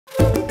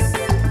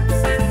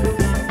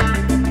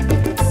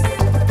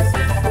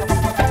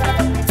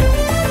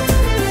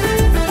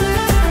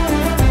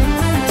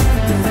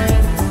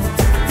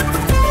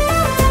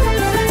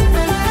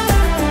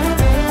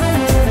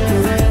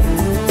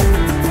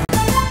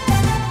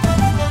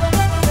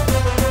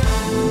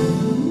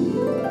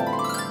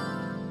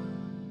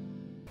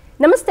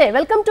నమస్తే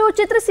welcome to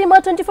Chitraseema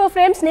 24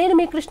 frames. నేను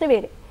మీ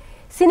Krishnaveni.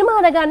 Cinema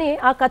అనగానే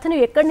ఆ కథను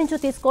ఎక్కడి నుంచో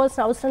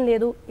తీసుకోవాల్సిన అవసరం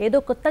లేదు, ఏదో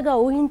కొత్తగా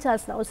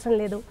ఊహించాల్సిన అవసరం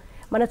లేదు.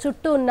 మన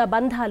చుట్టూ ఉన్న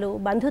బంధాలు,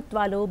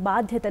 బంధుత్వాలు,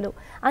 బాధ్యతలు,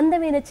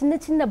 అందమైన చిన్న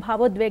చిన్న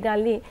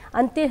భావోద్వేగాల్ని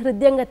అంతే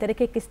హృదయంగా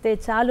తెరకెక్కిస్తే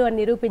చాలు అని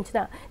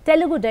నిరూపించిన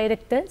తెలుగు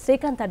డైరెక్టర్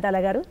శ్రీకాంత్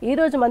అడ్డాల గారు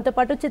ఈరోజు మనతో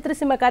పాటు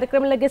చిత్రసీమ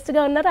కార్యక్రమంలో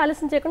గెస్ట్గా ఉన్నారు.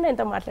 ఆలస్యం చేయకుండా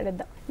ఎంతో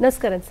మాట్లాడేద్దాం.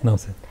 నమస్కారం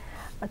sir.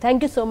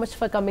 Thank you so much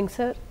for coming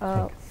sir.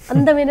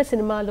 అందమైన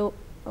సినిమాలు,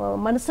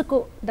 మనసుకు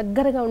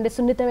దగ్గరగా ఉండే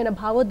సున్నితమైన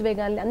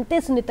భావోద్వేగాల్ని అంతే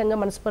సున్నితంగా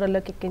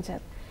మనస్పురంలోకి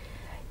ఎక్కించారు.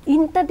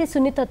 ఇంతటి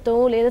సున్నితత్వం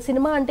లేదా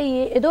సినిమా అంటే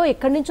ఏదో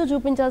ఎక్కడి నుంచో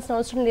చూపించాల్సిన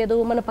అవసరం లేదు,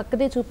 మన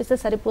పక్కదే చూపిస్తే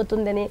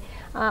సరిపోతుందని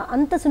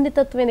అంత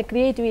సున్నితత్వమైన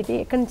క్రియేటివిటీ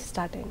ఎక్కడి నుంచి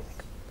స్టార్ట్ అయింది?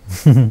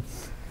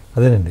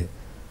 అదేనండి,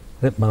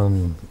 అదే మనం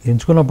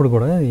ఎంచుకున్నప్పుడు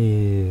కూడా ఈ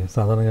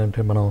సాధారణంగా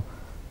అంటే మనం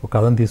ఒక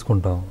కథను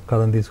తీసుకుంటాం,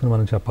 కథను తీసుకుని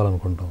మనం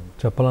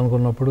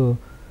చెప్పాలనుకున్నప్పుడు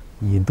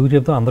ఎందుకు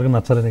చెప్తాం, అందరికీ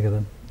నచ్చాలనే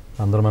కదా,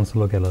 అందరి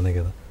మనసులోకి వెళ్ళాలనే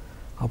కదా.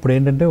 అప్పుడు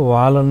ఏంటంటే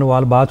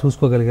వాళ్ళు బాగా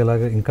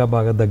చూసుకోగలిగేలాగా ఇంకా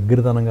బాగా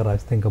దగ్గరతనంగా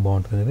రాస్తే ఇంకా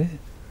బాగుంటుంది అనేది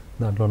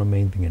దాంట్లో ఉన్న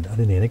మెయిన్ థింగ్ అండి.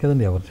 అది నేనే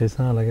కదండి, ఎవరు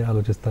చేసినా అలాగే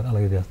ఆలోచిస్తారు,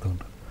 అలాగే చేస్తూ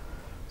ఉంటారు.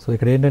 సో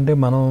ఇక్కడ ఏంటంటే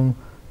మనం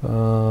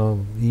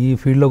ఈ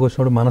ఫీల్డ్లోకి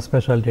వచ్చినప్పుడు మన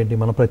స్పెషాలిటీ ఏంటి,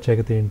 మన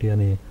ప్రత్యేకత ఏంటి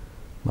అని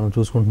మనం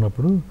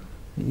చూసుకుంటున్నప్పుడు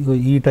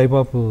ఈ టైప్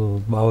ఆఫ్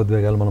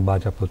భావోద్వేగాలు మనం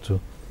బాగా చెప్పవచ్చు,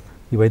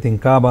 ఇవైతే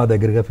ఇంకా బాగా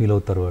దగ్గరగా ఫీల్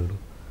అవుతారు వాళ్ళు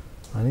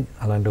అని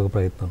అలాంటి ఒక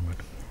ప్రయత్నం అనమాట.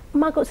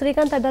 మాకు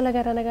శ్రీకాంత్ అడ్డాల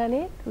గారు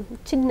అనగానే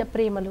చిన్న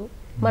ప్రేమలు,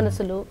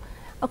 మనసులు,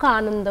 ఒక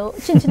ఆనందం,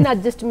 చిన్న చిన్న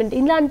అడ్జస్ట్మెంట్,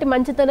 ఇలాంటి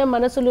మంచితనం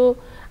మనసులు,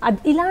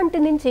 ఇలాంటి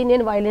నుంచి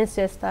నేను వైలెన్స్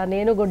చేస్తా,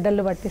 నేను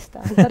గొడ్డళ్ళు పట్టిస్తా,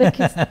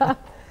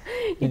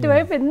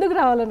 ఇటువైపు ఎందుకు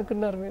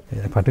రావాలనుకున్నారు మీరు?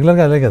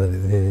 పర్టికులర్గా అదే కదండి,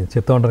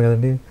 చెప్తూ ఉంటారు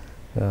కదండి,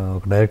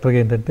 ఒక డైరెక్టర్గా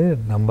ఏంటంటే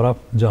నెంబర్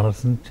ఆఫ్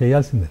జానర్స్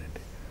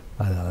చేయాల్సిందేనండి.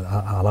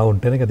 అలా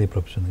ఉంటేనే కదా ఈ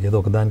ప్రొఫెషన్, ఏదో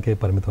ఒకదానికే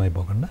పరిమితం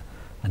అయిపోకుండా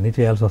అన్నీ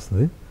చేయాల్సి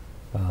వస్తుంది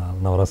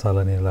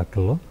నవరసాలు అనే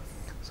లెక్కల్లో.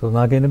 సో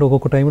నాకేంటంటే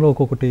ఒక్కొక్క టైంలో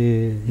ఒక్కొక్కటి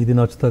ఇది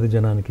నచ్చుతుంది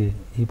జనానికి,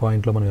 ఈ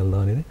పాయింట్లో మనం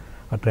వెళ్దాం అనేది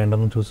ఆ ట్రెండ్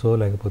అని చూసో,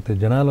 లేకపోతే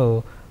జనాలు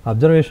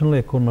అబ్జర్వేషన్లో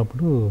ఎక్కువ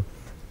ఉన్నప్పుడు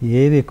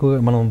ఏది ఎక్కువ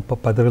మనం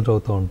పత్రికలు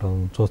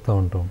చూస్తూ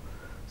ఉంటాం.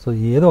 సో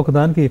ఏదో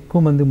ఒకదానికి ఎక్కువ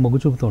మంది మొగ్గు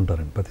చూపుతూ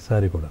ఉంటారండి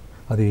ప్రతిసారి కూడా,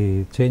 అది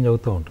చేంజ్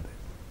అవుతూ ఉంటుంది.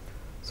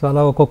 సో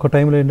అలా ఒక్కొక్క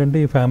టైంలో ఏంటంటే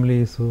ఈ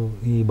ఫ్యామిలీస్,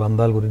 ఈ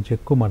బంధాల గురించి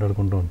ఎక్కువ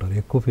మాట్లాడుకుంటూ ఉంటారు,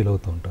 ఎక్కువ ఫీల్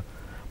అవుతూ ఉంటారు.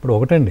 ఇప్పుడు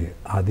ఒకటండి,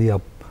 అది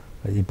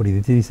ఇప్పుడు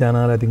ఇది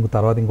తీసానా లేకపోతే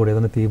తర్వాత ఇంకోటి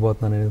ఏదైనా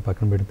తీయబోతున్నాను అనేది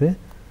పక్కన పెడితే,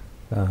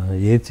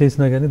 ఏది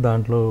చేసినా కానీ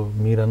దాంట్లో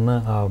మీరన్న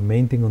ఆ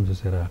మెయిన్ థింగ్ ఉంది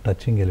చూసారా,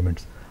 టచింగ్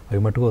ఎలిమెంట్స్,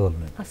 అవి మట్టుకు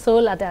వదలలేదు,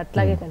 సోల్ అదే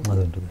అట్లాగే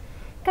అది ఉంటుంది.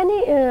 కానీ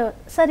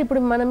సార్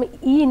ఇప్పుడు మనం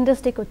ఈ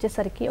ఇండస్ట్రీకి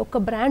వచ్చేసరికి ఒక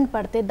బ్రాండ్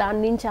పడితే దాని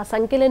నుంచి ఆ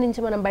సంఖ్యల నుంచి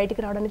మనం బయటికి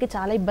రావడానికి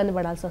చాలా ఇబ్బంది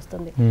పడాల్సి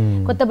వస్తుంది.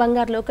 కొత్త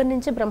బంగారు లోకం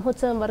నుంచి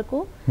బ్రహ్మోత్సవం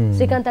వరకు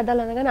శ్రీకాంత్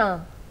అడ్డాల అనగానే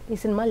ఈ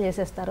సినిమాలు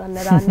చేసేస్తారు అన్న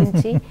దాని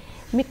నుంచి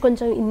మీకు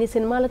కొంచెం ఇన్ని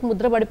సినిమాలకు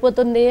ముద్ర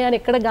పడిపోతుంది అని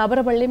ఎక్కడ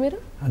గాబరపడలే మీరు?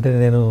 అంటే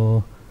నేను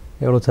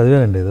ఎవరో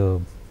చదివానండి, ఏదో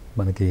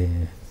మనకి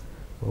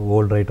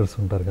ఓల్డ్ రైటర్స్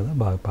ఉంటారు కదా,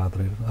 బాగా పాత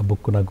రైటర్స్, ఆ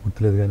బుక్ నాకు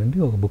గుర్తులేదు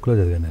కానీ ఒక బుక్లో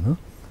చదివాను నేను.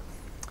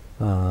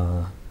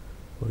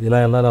 ఇలా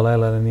వెళ్ళాలి అలా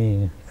వెళ్ళాలని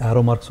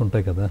యారో మార్క్స్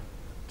ఉంటాయి కదా,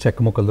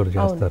 చెక్క ముక్కలతో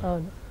చేస్తారు.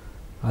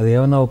 అది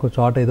ఏమన్నా ఒక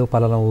చోట ఏదో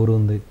పలానా ఊరు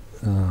ఉంది,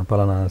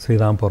 పలానా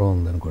శ్రీరాంపురం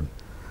ఉంది అనుకోండి,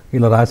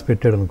 ఇలా రాసి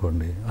పెట్టాడు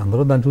అనుకోండి,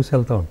 అందరూ దాన్ని చూసి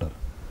వెళ్తూ ఉంటారు.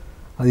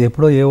 అది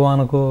ఎప్పుడో ఏ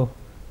వానకో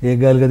ఏ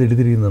గాలి కదా ఇటు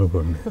తిరిగింది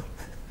అనుకోండి,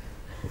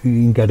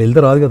 ఇంకా అటు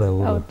వెళ్తే రాదు కదా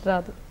ఊరు.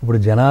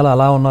 ఇప్పుడు జనాలు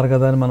అలా ఉన్నారు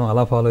కదా అని మనం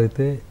అలా ఫాలో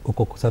అయితే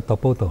ఒక్కొక్కసారి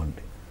తప్పు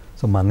అవుతామండి.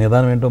 సో మన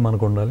నిదానం ఏంటో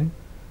మనకు ఉండాలి,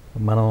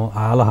 మనం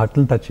వాళ్ళ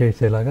హట్టులను టచ్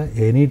చేసేలాగా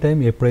ఎనీ టైం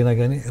ఎప్పుడైనా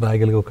కానీ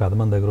రాయగలిగే ఒక కథ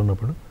మన దగ్గర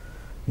ఉన్నప్పుడు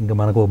ఇంకా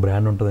మనకు ఒక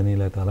బ్రాండ్ ఉంటుందని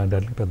లేకపోతే అలాంటి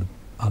వాటికి పెద్ద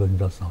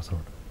ఆలోచించాల్సిన అవసరం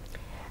ఉంటుంది.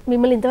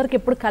 మిమ్మల్ని ఇంతవరకు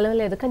ఎప్పుడు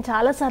కలవలేదు, కానీ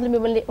చాలాసార్లు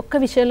మిమ్మల్ని ఒక్క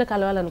విషయంలో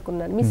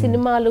కలవాలనుకున్నాను. మీ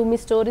సినిమాలు, మీ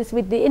స్టోరీస్,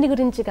 మీ దేని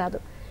గురించి కాదు,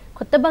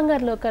 కొత్త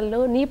బంగారు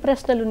లోకల్లో నీ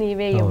ప్రశ్నలు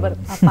నీవే ఎవ్వరు,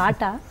 ఆ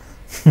పాట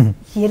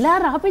ఎలా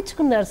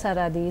రాపించుకున్నారు సార్?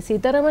 అది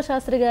సీతారామ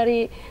శాస్త్రి గారి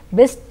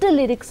బెస్ట్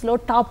లిరిక్స్లో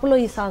టాప్లో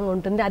ఈ సాంగ్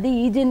ఉంటుంది. అది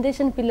ఈ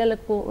జనరేషన్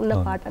పిల్లలకు ఉన్న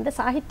పాట. అంటే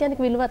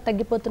సాహిత్యానికి విలువ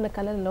తగ్గిపోతున్న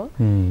కళల్లో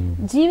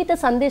జీవిత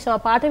సందేశం, ఆ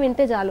పాట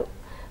వింటే చాలు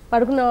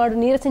పడుకున్నవాడు,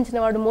 నీరసించిన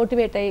వాడు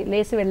మోటివేట్ అయ్యి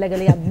లేచి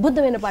వెళ్ళగలిగే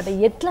అద్భుతమైన పాట.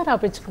 ఎట్లా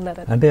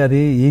రాపించుకున్నారు? అంటే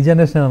అది ఈ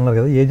జనరేషన్ అన్నారు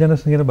కదా, ఏ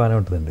జనరేషన్ అయినా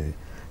బాగానే ఉంటుందండి.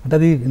 అంటే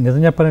అది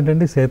నిజం చెప్పాలంటే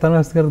అండి, సీతారామ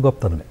శాస్త్రి గారి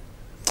గొప్పతనమే.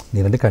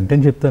 నేనంటే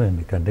కంటెంట్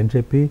చెప్తానండి, కంటెంట్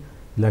చెప్పి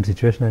ఇలాంటి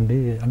సిచ్యువేషన్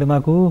అండి, అంటే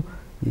నాకు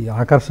ఈ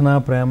ఆకర్షణ,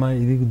 ప్రేమ,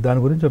 ఇది దాని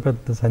గురించి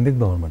పెద్ద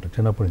సందిగ్ధం అనమాట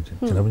చిన్నప్పటి నుంచి.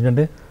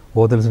 అంటే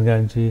తెలిసిన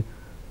కాడి నుంచి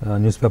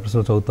న్యూస్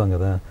పేపర్స్లో చదువుతాం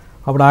కదా,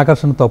 అప్పుడు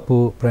ఆకర్షణ తప్పు,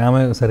 ప్రేమ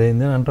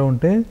సరైంది అని అంటూ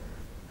ఉంటే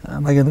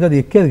నాకు ఎందుకు అది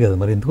ఎక్కేది కదా,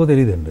 మరి ఎందుకో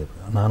తెలియదండి,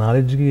 నా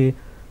నాలెడ్జ్కి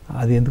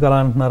అది ఎందుకు అలా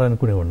అంటున్నారు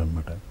అనుకునేవాడిని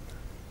అనమాట.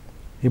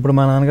 ఇప్పుడు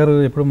మా నాన్నగారు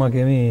ఎప్పుడు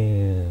మాకేమీ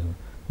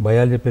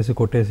భయాలు చెప్పేసి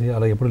కొట్టేసి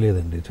అలా ఎప్పుడు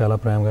లేదండి, చాలా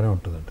ప్రేమగానే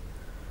ఉంటుందండి.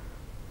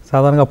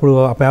 సాధారణంగా అప్పుడు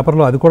ఆ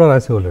పేపర్లో అది కూడా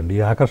రాసేవాళ్ళండి,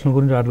 ఈ ఆకర్షణ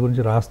గురించి వాటి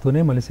గురించి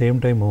రాస్తూనే మళ్ళీ సేమ్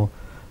టైము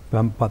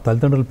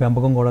తల్లిదండ్రుల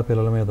పెంపకం కూడా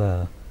పిల్లల మీద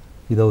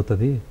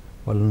ఇదవుతుంది,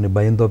 వాళ్ళని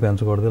భయంతో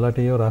పెంచకూడదు,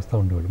 ఇలాంటివో రాస్తూ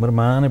ఉండేవాడు. మరి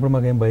మా నాన్న ఇప్పుడు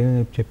మాకేం భయం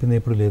చెప్పింది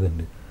ఎప్పుడు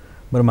లేదండి.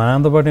 మరి మా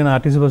నాన్నతో పాటు నేను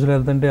ఆర్టీసీ బస్సులో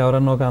వెళ్తుంటే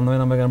ఎవరన్నా ఒక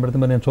అందమైన అమ్మాయి కనబడితే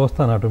మరి నేను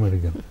చూస్తాను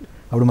ఆటోమేటిక్గా,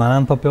 అప్పుడు మా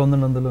నాన్న తప్పే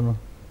ఉందండి అందులోనూ.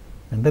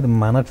 అంటే అది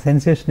మన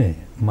సెన్సేషనే,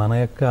 మన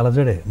యొక్క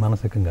అలజడే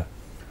మానసికంగా.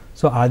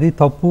 సో అది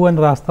తప్పు అని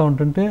రాస్తూ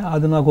ఉంటుంటే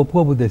అది నాకు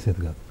ఒప్పుకోబుద్ధి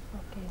వేసేది కాదు.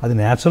 అది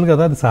న్యాచురల్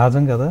కదా, అది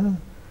సహజం కదా.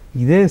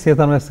 ఇదే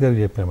సీతారామశాస్త్రి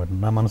గారికి చెప్పానమాట.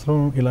 నా మనసులో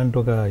ఇలాంటి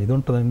ఒక ఇది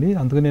ఉంటుందండి,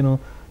 అందుకే నేను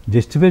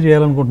జస్టిఫై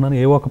చేయాలనుకుంటున్నాను.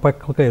 ఏ ఒక్క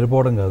పక్కకి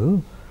వెళ్ళిపోవడం కాదు,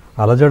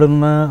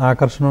 అలజడున్న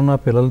ఆకర్షణ ఉన్న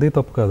పిల్లలది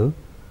తప్పు కాదు,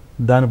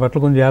 దాని పట్ల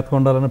కొంచెం జాగ్రత్తగా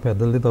ఉండాలన్న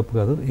పెద్దలది తప్పు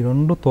కాదు. ఈ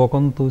రెండు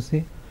తూకం చూసి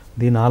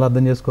దీన్ని వాళ్ళు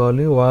అర్థం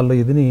చేసుకోవాలి, వాళ్ళ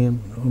ఇదిని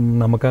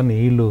నమ్మకాన్ని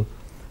వీళ్ళు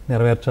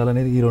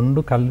నెరవేర్చాలనేది ఈ రెండు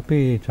కలిపి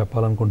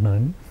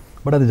చెప్పాలనుకుంటున్నానండి.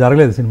 బట్ అది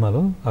జరగలేదు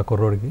సినిమాలో. ఆ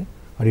కుర్రోడికి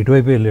అది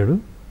ఇటువైపే వెళ్ళాడు,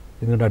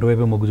 ఎందుకంటే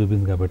అటువైపే మొగ్గు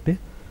చూపింది కాబట్టి.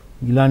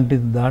 ఇలాంటి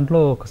దాంట్లో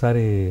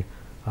ఒకసారి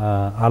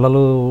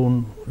అలలు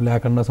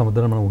లేకుండా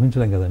సముద్రాన్ని మనం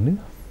ఊహించలేం కదండి.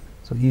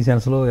 సో ఈ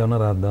సెన్స్లో ఏమన్నా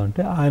రాద్దాం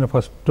అంటే ఆయన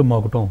ఫస్ట్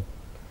మొగటం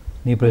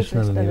నీ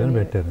ప్రశ్నలు లేవని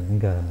పెట్టారు.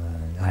 ఇంకా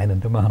ఆయన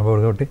అంటే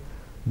మహానుభావుడు కాబట్టి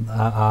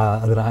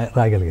అది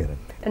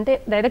రాగలిగారండి. అంటే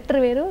డైరెక్టర్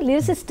వేరు,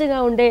 లిరిసిస్ట్గా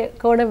ఉండే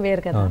కోణం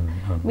వేరు కదా.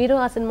 మీరు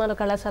ఆ సినిమాలో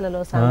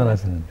కళాశాలలో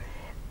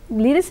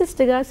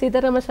లిరిసిస్ట్గా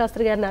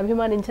సీతారామశాస్త్రి గారిని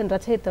అభిమానించిన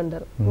రచయిత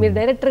ఉండరు. మీరు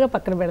డైరెక్టర్గా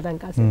పక్కన పెడదాం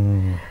కాదు.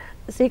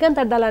 శ్రీకాంత్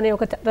అడ్డాల అనే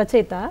ఒక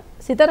రచయిత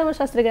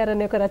సీతారామశాస్త్రి గారు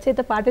అనే ఒక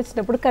రచయిత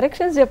పాటించినప్పుడు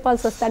కరెక్షన్స్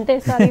చెప్పాల్సి వస్తుంది. అంటే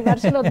సార్ ఈ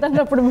వర్షన్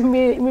వద్దన్నప్పుడు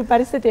మీ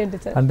పరిస్థితి ఏంటి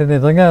సార్? అంటే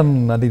నిజంగా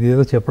అది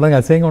ఏదో చెప్పడానికి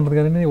అసహ్యంగా ఉంటుంది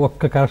కానీ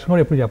ఒక్క కరెక్షన్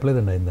కూడా ఎప్పుడు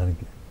చెప్పలేదండి ఆయన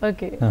దానికి.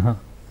 ఓకే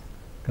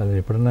కాదు,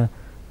 ఎప్పుడన్నా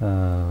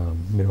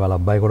మీరు వాళ్ళ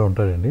అబ్బాయి కూడా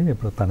ఉంటాడండి,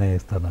 ఎప్పుడు తనే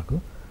ఇస్తారు నాకు.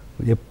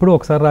 ఎప్పుడు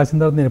ఒకసారి రాసిన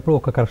తర్వాత నేను ఎప్పుడు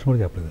ఒక్క కరెక్షన్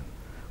కూడా చెప్పలేదండి.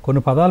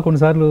 కొన్ని పదాలు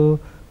కొన్నిసార్లు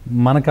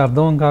మనకు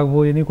అర్థం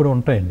కాకపోయినవి కూడా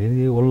ఉంటాయండి.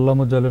 ఇది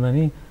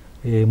ఉల్లముజ్జలునని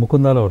ఈ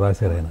ముకుందాలో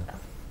రాశారు ఆయన.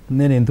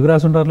 నేను ఎందుకు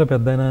రాసి ఉంటారులే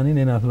పెద్ద అయినా అని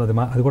నేను అసలు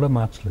అది కూడా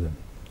మార్చలేదండి.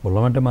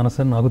 ఉల్లం అంటే మనసు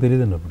అని నాకు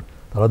తెలియదండి అప్పుడు.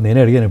 తర్వాత నేనే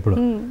అడిగాను ఇప్పుడు,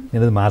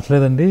 నేను అది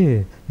మార్చలేదండి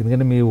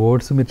ఎందుకంటే మీ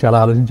వర్డ్స్ మీరు చాలా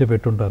ఆలోచించే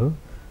పెట్టుంటారు,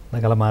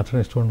 నాకు అలా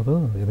మార్చడం ఇష్టం ఉండదు.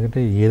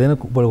 ఎందుకంటే ఏదైనా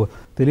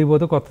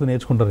తెలియకపోతే కొత్తది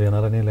నేర్చుకుంటారు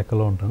జనాలని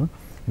లెక్కలో ఉంటాను.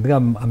 ఎందుకంటే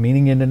ఆ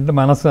మీనింగ్ ఏంటంటే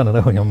మనసు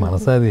అన్నది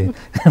మనసు అది.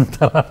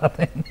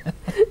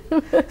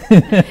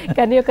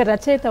 కానీ ఒక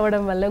రచయిత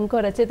అవ్వడం వల్ల ఇంకో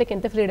రచయితకి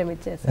ఎంత ఫ్రీడమ్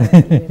ఇచ్చేస్తారు.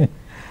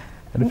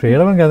 అంటే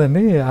ఫ్రీడమ్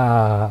కాదండి, ఆ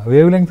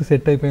వేవ్ లెంగ్త్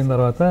సెట్ అయిపోయిన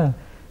తర్వాత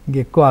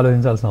ఇంకెక్కువ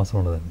ఆలోచించాల్సిన అవసరం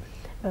ఉండదండి.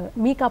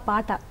 మీకు ఆ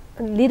పాట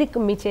లిరిక్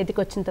మీ చేతికి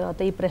వచ్చిన తర్వాత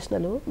ఈ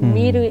ప్రశ్నలు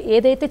మీరు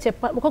ఏదైతే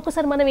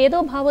ఒక్కొక్కసారి మనం ఏదో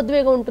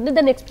భావోద్వేగం ఉంటుంది,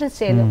 దాన్ని ఎక్స్ప్రెస్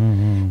చేయలేం,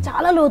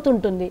 చాలా లోతు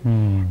ఉంటుంది.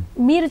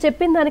 మీరు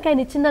చెప్పిన దానికి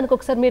ఆయన ఇచ్చిన దానికి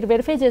ఒకసారి మీరు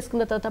వెరిఫై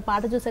చేసుకున్న తర్వాత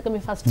పాట చూసాక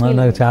మీ ఫస్ట్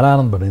నాకు చాలా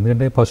ఆనందపడింది.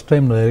 ఎందుకంటే ఫస్ట్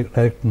టైం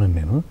డైరెక్టర్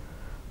నేను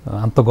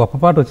అంత గొప్ప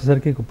పాట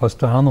వచ్చేసరికి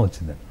ఫస్ట్ ఆనందం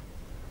వచ్చిందండి.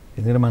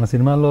 ఎందుకంటే మన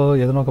సినిమాల్లో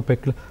ఏదైనా ఒక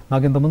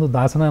నాకు ఇంతకుముందు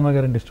దాసనారాయణ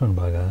గారు అంటే ఇష్టం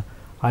బాగా.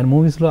 ఆయన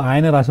మూవీస్లో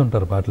ఆయనే రాసి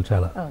ఉంటారు పాటలు,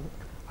 చాలా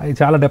అవి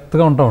చాలా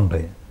డెప్త్గా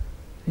ఉంటాయి.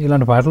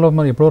 ఇలాంటి పాటలు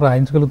మనం ఎప్పుడో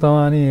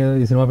రాయించగలుగుతామా అని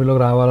ఈ సినిమా పిల్లలకు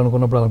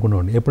రావాలనుకున్నప్పుడు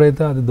అనుకున్నాండి.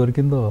 ఎప్పుడైతే అది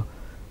దొరికిందో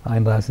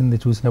ఆయన రాసింది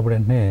చూసినప్పుడు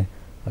వెంటనే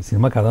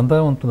సినిమా కథ అంతా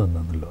ఉంటుందండి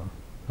అందులో.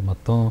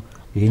 మొత్తం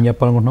ఏం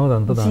చెప్పాలనుకుంటున్నామో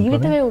అదంతా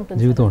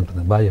జీవితం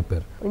ఉంటుంది. బాగా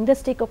చెప్పారు.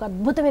 ఇండస్ట్రీకి ఒక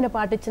అద్భుతమైన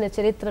పాట ఇచ్చిన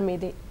చరిత్ర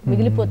మీది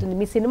మిగిలిపోతుంది.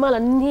 మీ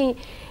సినిమాలన్నీ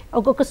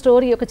ఒక్కొక్క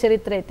స్టోరీ, ఒక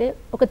చరిత్ర అయితే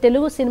ఒక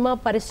తెలుగు సినిమా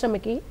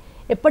పరిశ్రమకి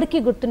ఎప్పటికీ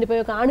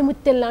గుర్తుండిపోయి ఒక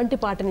ఆణిముత్యం లాంటి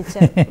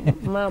పాటనిచ్చారు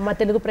మా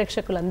తెలుగు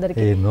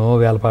ప్రేక్షకులందరికీ. ఎన్నో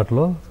వేల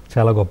పాటలు,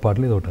 చాలా గొప్ప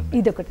పాటలు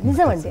ఇదొకటి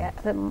నిజమండి.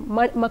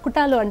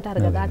 మకుటాలు అంటారు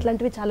కదా,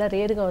 అట్లాంటివి చాలా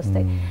రేరుగా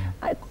వస్తాయి.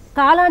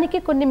 కాలానికి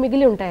కొన్ని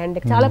మిగిలి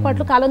ఉంటాయండి. చాలా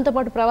పాటలు కాలంతో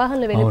పాటు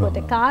ప్రవాహంలో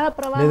వెళ్ళిపోతాయి. కాల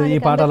ప్రవాహం ఈ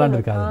పాట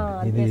అలాంటిది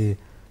కాదండి, ఇది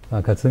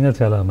ఖచ్చితంగా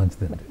చాలా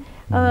మంచిదండి.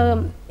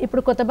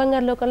 ఇప్పుడు కొత్త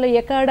బంగారు లోకంలో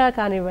ఎక్కడా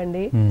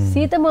కానివ్వండి,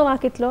 సీతమ్మ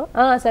వాకిట్లో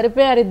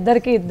సరిపోయారు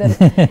ఇద్దరు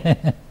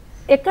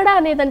ఎక్కడా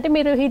అనేదంటే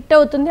మీరు హిట్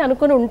అవుతుంది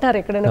అనుకుని ఉంటారు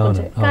ఎక్కడైనా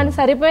కొంచెం, కానీ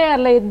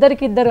సరిపోయారు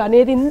ఇద్దరు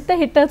అనేది ఇంత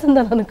హిట్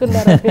అవుతుందని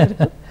అనుకున్నారు.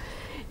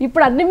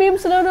 ఇప్పుడు అన్ని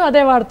మీమ్స్ లోనూ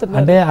అదే వాడుతున్నారు.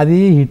 అంటే అది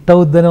హిట్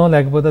అవుద్దనో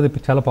లేకపోతే అది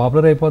చాలా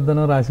పాపులర్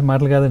అయిపోద్దనో రాసిన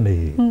మాటలు కాదండి.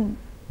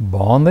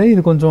 బాగుంది,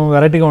 ఇది కొంచెం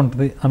వెరైటీగా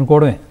ఉంటుంది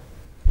అనుకోవడమే.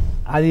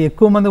 అది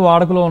ఎక్కువ మంది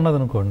వాడుకలో ఉన్నది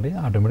అనుకోండి,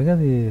 ఆటోమేటిక్గా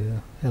అది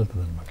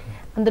వెళ్తుంది అనమాట.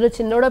 అందులో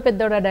చిన్నోడో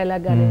పెద్దోడో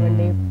డైలాగ్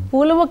కానివ్వండి,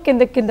 పూల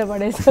మొక్క కింద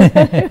పడేసి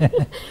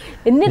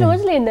ఎన్ని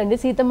రోజులు అయిందండి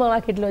సీతమ్మ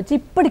వాకిట్లో వచ్చి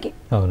ఇప్పటికీ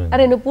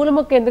అరే నువ్వు పూల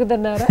మొక్క ఎందుకు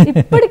తిన్నారా,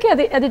 ఇప్పటికీ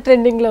అది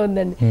ట్రెండింగ్ లో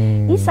ఉందండి.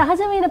 ఈ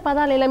సహజమైన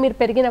పదాలు ఎలా మీరు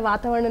పెరిగిన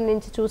వాతావరణం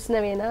నుంచి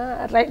చూసినవేనా,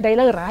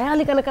 డైలాగ్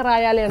రాయాలి కనుక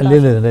రాయాలి అంటే?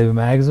 లేదండి,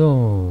 మ్యాక్సిమం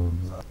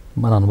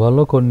మన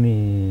అనుభవాల్లో కొన్ని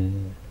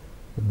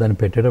దాన్ని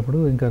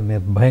పెట్టేటప్పుడు ఇంకా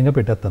నిర్భయంగా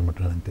పెట్టేస్తాను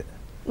అనమాట. అంతే,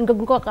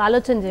 ఇంకొక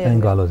ఆలోచన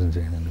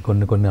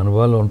చేయండి. కొన్ని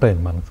అనుభవాలు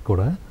ఉంటాయండి మనకు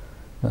కూడా,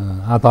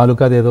 ఆ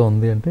తాలూకా ఏదో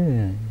ఉంది అంటే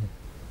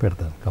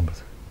పెడతాను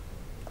కంపల్సరీ.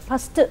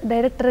 ఫస్ట్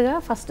డైరెక్టర్గా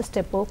ఫస్ట్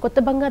స్టెప్ కొత్త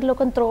బంగారు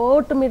లోకం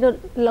త్రోట్ మీరు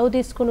లవ్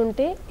తీసుకుని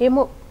ఉంటే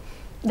ఏమో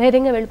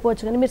ధైర్యంగా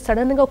వెళ్ళిపోవచ్చు, కానీ మీరు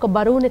సడన్గా ఒక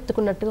బరువును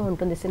ఎత్తుకున్నట్టుగా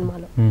ఉంటుంది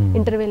సినిమాలో.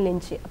 ఇంటర్వెల్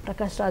నుంచి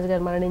ప్రకాష్ రాజ్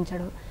గారు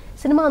మరణించడం,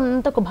 సినిమా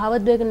అంతా ఒక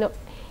భావోద్వేగంలో.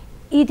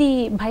 ఇది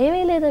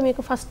భయమే లేదా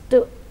మీకు ఫస్ట్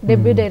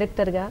డెబ్యూ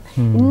డైరెక్టర్గా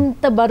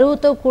ఇంత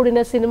బరువుతో కూడిన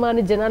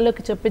సినిమాని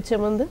జనాల్లోకి చొప్పించే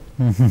ముందు?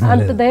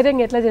 అంత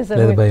ధైర్యంగా ఎట్లా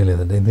చేశారు? భయం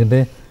లేదండి,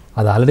 ఎందుకంటే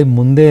అది ఆల్రెడీ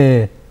ముందే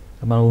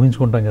మనం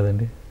ఊహించుకుంటాం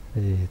కదండి.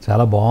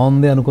 చాలా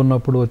బాగుంది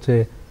అనుకున్నప్పుడు వచ్చే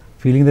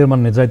ఫీలింగ్ దగ్గర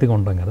మనం నిజాయితీగా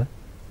ఉంటాం కదా,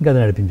 ఇంకా అది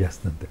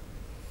నడిపించేస్తుంది అంతే.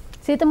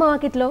 సీతమ్మ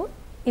వాకిట్లో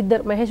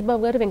ఇద్దరు మహేష్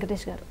బాబు గారు,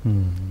 వెంకటేష్ గారు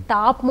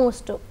టాప్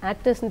మోస్ట్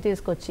యాక్టర్స్ని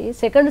తీసుకొచ్చి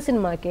సెకండ్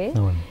సినిమాకే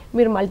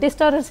మీరు మల్టీ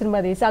స్టారర్ సినిమా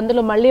తీసి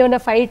అందులో మళ్ళీ ఏమైనా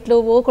ఫైట్లు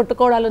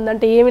కొట్టుకోవడాలు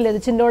ఉందంటే ఏమీ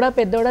లేదు, చిన్నోడా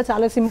పెద్దోడా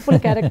చాలా సింపుల్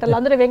క్యారెక్టర్లు.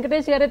 అందులో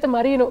వెంకటేష్ గారు అయితే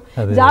మరీను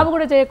జాబ్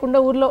కూడా చేయకుండా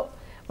ఊర్లో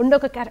ఉండే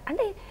ఒక క్యారెక్టర్.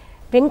 అంటే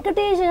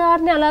వెంకటేష్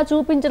గారిని అలా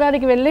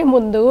చూపించడానికి వెళ్ళే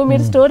ముందు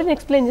మీరు స్టోరీని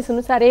ఎక్స్ప్లెయిన్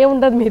చేస్తున్నారు. సార్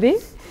ఏముండదు మీది,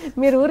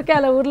 మీరు ఊరికే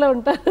అలా ఊర్లో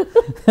ఉంటారు,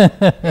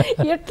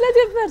 ఎట్లా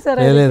చెప్పారు సార్?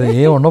 లేదు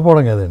ఏం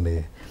ఉండకపోవడం కదండి,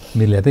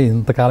 మీరు అయితే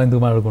ఇంతకాలం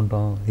ఎందుకు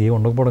మాట్లాడుకుంటాం, ఏం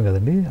ఉండకపోవడం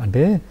కదండి.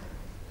 అంటే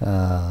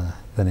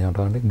దాన్ని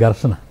ఏమంటామండి,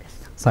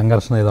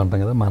 సంఘర్షణ ఏదో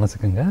అంటాం కదా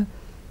మానసికంగా.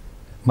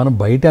 మనం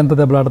బయట ఎంత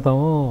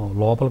దెబ్బలాడతామో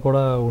లోపల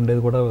కూడా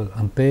ఉండేది కూడా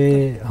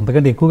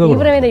అంతకంటే ఎక్కువగా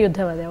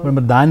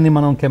కూడా. దాన్ని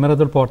మనం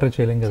కెమెరాతో పోర్ట్రేట్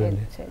చేయలేం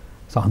కదండి.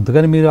 సో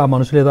అందుకని మీరు ఆ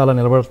మనుషులు ఏదో అలా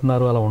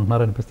నిలబడుతున్నారు, అలా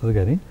ఉంటున్నారు అనిపిస్తుంది.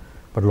 కానీ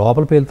బట్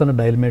లోపల పేలుతున్న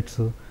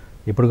డైల్మేట్స్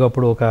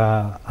ఎప్పటికప్పుడు ఒక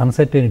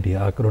అన్సర్టెనిటీ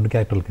ఆ రెండు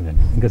క్యారెక్టర్లకి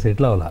ఇంకా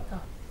సెటిల్ అవ్వాలా.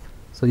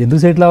 సో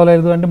ఎందుకు సెటిల్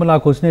అవ్వలేదు అంటే మళ్ళీ ఆ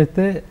క్వశ్చన్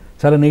వేస్తే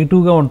చాలా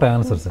నెగిటివ్గా ఉంటాయి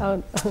ఆన్సర్స్.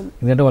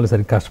 ఎందుకంటే వాళ్ళు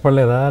సరిగ్గా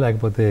కష్టపడలేదా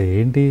లేకపోతే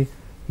ఏంటి,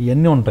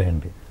 ఇవన్నీ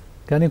ఉంటాయండి.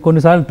 కానీ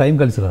కొన్నిసార్లు టైం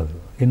కలిసి రాదు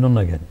ఎన్ని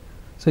ఉన్నా కానీ.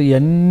 సో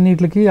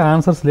ఇవన్నిటికి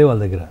ఆన్సర్స్ లేవు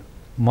వాళ్ళ దగ్గర.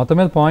 మొత్తం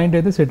మీద పాయింట్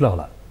అయితే సెటిల్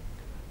అవ్వాలా,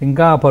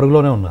 ఇంకా ఆ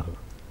పరుగులోనే ఉన్నారు,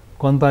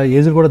 కొంత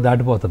ఏజ్ కూడా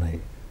దాటిపోతున్నాయి.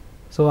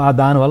 సో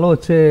దానివల్ల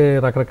వచ్చే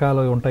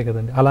రకరకాలు ఉంటాయి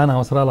కదండి, అలానే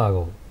అవసరాలు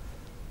ఆగవు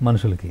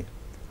మనుషులకి.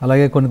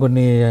 అలాగే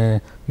కొన్ని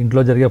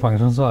ఇంట్లో జరిగే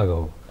ఫంక్షన్స్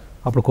ఆగవు,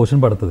 అప్పుడు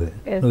క్వశ్చన్ పడుతుంది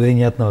నువ్వేం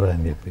చేస్తున్నావురా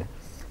అని చెప్పి.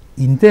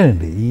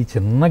 ఇంతేనండి, ఈ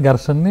చిన్న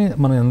ఘర్షణని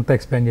మనం ఎంత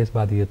ఎక్స్పాండ్ చేసి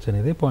బాధించచ్చు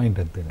అనేది పాయింట్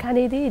అంతే.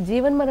 కానీ ఇది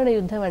జీవన్ మరణ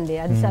యుద్ధం అండి,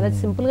 అది చాలా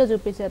సింపుల్ గా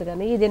చూపించారు.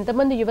 కానీ ఇది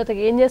ఎంతమంది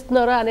యువతకి ఏం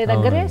చేస్తున్నారో అనే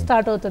దగ్గరే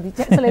స్టార్ట్ అవుతుంది.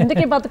 అసలు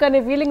ఎందుకే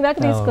బతుకనే ఫీలింగ్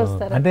దాకా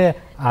తీసుకొస్తారు. అంటే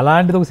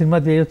అలాంటిది ఒక సినిమా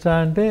చేయొచ్చా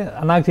అంటే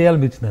నాకు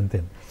చేయాలనిపించింది అంతే.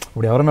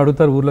 ఇప్పుడు ఎవరైనా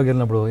అడుగుతారు ఊర్లోకి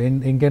వెళ్ళినప్పుడు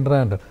ఇంకేంట్రా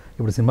అంటారు.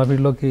 ఇప్పుడు సినిమా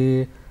ఫీల్డ్లోకి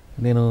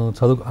నేను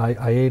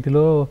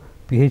ఐఐటిలో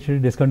పిహెచ్డి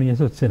డిస్కంటిన్యూ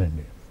చేసి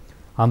వచ్చానండి.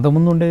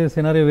 అంతకుముందు ఉండే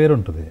సినారియో వేరు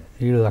ఉంటుంది.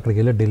 వీడు అక్కడికి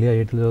వెళ్ళి ఢిల్లీ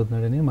ఐఐటీలో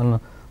చదువుతున్నాడని మనం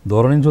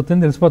దూరం నుంచి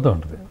వస్తేనే తెలిసిపోతూ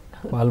ఉంటుంది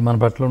వాళ్ళు మన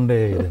పట్ల ఉండే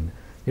ఇదండి.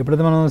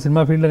 ఎప్పుడైతే మనం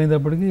సినిమా ఫీల్డ్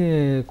అనేటప్పటికీ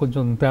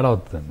కొంచెం తేడా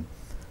అవుతుందండి.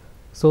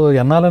 సో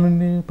ఎన్నాళ్ళ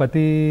నుండి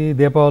ప్రతి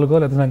దీపావళికో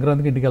లేదా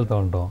సంక్రాంతికి ఇంటికి వెళ్తూ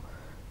ఉంటాం,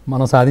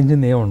 మనం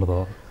సాధించింది ఏమి ఉండదు.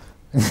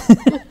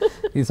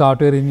 ఈ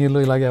సాఫ్ట్వేర్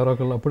ఇంజనీర్లు ఇలాగ ఎవరో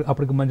ఒకళ్ళు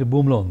అప్పటికి మంచి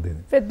భూమిలో ఉంది.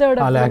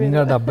 ఆ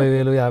లేకంగా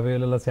 70,000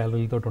 50,000 ఇలా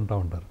శాలరీలతో ఉంటూ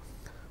ఉంటారు.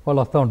 వాళ్ళు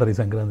వస్తూ ఉంటారు ఈ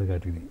సంక్రాంతి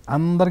కాటికి.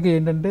 అందరికీ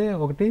ఏంటంటే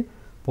ఒకటి,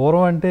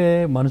 పూర్వం అంటే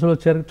మనుషులు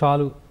వచ్చారు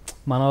చాలు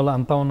మన వాళ్ళు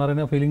అంతా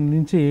ఉన్నారనే ఫీలింగ్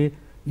నుంచి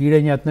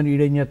ఈడేం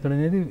చేస్తున్నాడు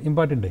అనేది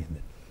ఇంపార్టెంట్ అయింది.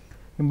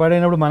 ఇంపార్టెంట్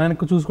అయినప్పుడు మన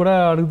వెనక్కి చూసి కూడా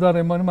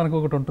అడుగుతారేమో అని మనకు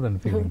ఒకటి ఉంటుందండి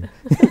ఫీలింగ్.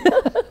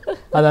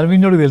 అది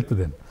అనిపించోడికి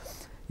తెలుస్తుందండి.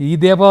 ఈ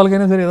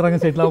దీపావళికైనా సరే ఎదురంగా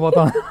సెటిల్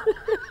అయిపోతాం,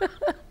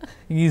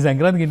 ఈ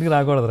సంక్రాంతికి ఇంటికి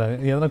రాకూడదురా,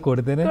 ఏదైనా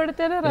కొడితేనే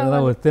ఏదైనా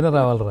వస్తేనే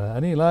రావాలరా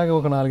అని ఇలాగ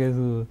ఒక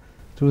 4-5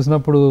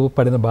 చూసినప్పుడు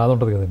పడిన బాధ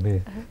ఉంటుంది కదండి.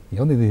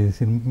 ఏముంది ఇది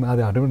సినిమా,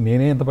 అది ఆటోమేటిక్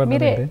నేనే ఎంత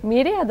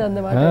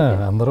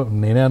పడ్డానంటే అందరూ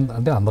నేనే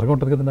అంటే అందరికీ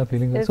ఉంటుంది కదా నా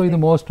ఫీలింగ్. సో ఇది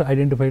మోస్ట్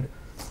ఐడెంటిఫైడ్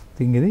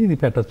థింగ్, ఇది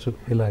పెట్టచ్చు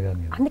ఇలాగా.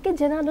 అందుకే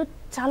జనాలు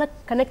చాలా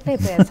కనెక్ట్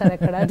అయిపోయారు సార్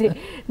అక్కడ. అది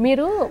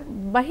మీరు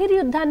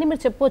బహిర్యుద్ధాన్ని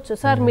మీరు చెప్పొచ్చు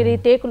సార్, మీరు ఈ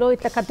టేకులో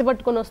ఇట్లా కత్తి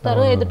పట్టుకొని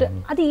వస్తారు ఎదుట,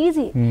 అది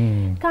ఈజీ.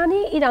 కానీ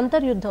ఇది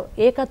అంతర్యుద్ధం,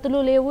 ఏ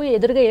కత్తులు లేవు,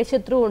 ఎదురుగా ఏ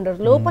శత్రువు ఉండరు,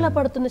 లోపల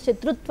పడుతున్న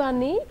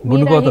శత్రుత్వాన్ని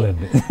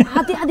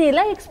అది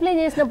ఎలా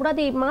ఎక్స్ప్లెయిన్ చేసినప్పుడు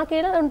అది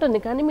మాకేలా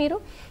ఉంటుంది. కానీ మీరు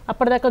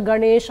అప్పటిదాకా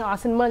గణేష్ ఆ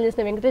సినిమాలు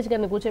చేసిన వెంకటేష్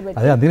గారిని కూర్చోబెట్టి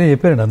అదే అందుకే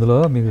చెప్పారండి. అందులో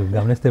మీకు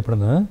గమనిస్తే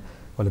ఎప్పుడన్నా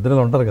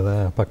వాళ్ళిద్దరు ఉంటారు కదా,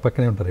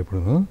 పక్కనే ఉంటారు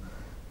ఎప్పుడు,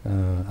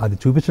 అది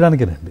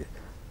చూపించడానికేనండి.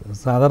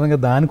 సాధారణంగా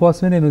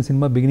దానికోసమే నేను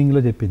సినిమా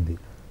బిగినింగ్లో చెప్పింది,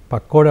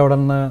 పక్కోడు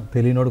ఎవడన్నా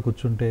తెలియనోడు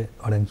కూర్చుంటే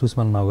వాడిని చూసి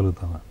మనం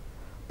నవ్వగలుగుతామా,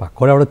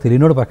 పక్కోడు ఎవడో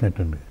తెలియనోడు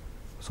పక్కనట్టండి,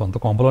 సొంత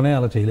కొంపలోనే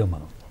అలా చేయలేము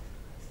మనం.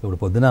 ఇప్పుడు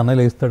పొద్దున్న అన్నయ్య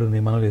లేస్తాడు,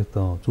 నీ మనం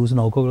లేస్తాం, చూసి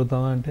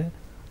నవ్వుకోగలుగుతామా అంటే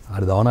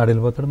ఆడి దోవన ఆడి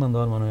వెళ్ళిపోతాడు, మన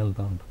దోవన మనం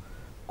వెళ్తూ ఉంటాం.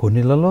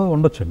 కొన్ని ఇళ్లలో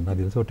ఉండొచ్చండి, నాకు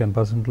తెలిసి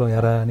 10%లో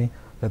ఎరా అని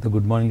లేకపోతే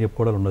గుడ్ మార్నింగ్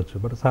చెప్పుకోవడాలు ఉండొచ్చు.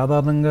 బట్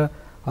సాధారణంగా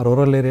ఆ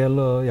రూరల్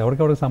ఏరియాల్లో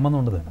ఎవరికెవరికి సంబంధం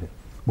ఉండదండి.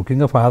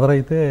 ముఖ్యంగా ఫాదర్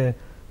అయితే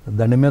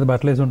దండం మీద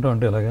బట్టలు వేసి ఉంటాం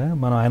అంటే ఇలాగా,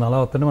 మనం ఆయన అలా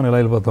వస్తుంటే మనం ఇలా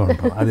వెళ్ళిపోతూ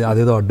ఉంటాం,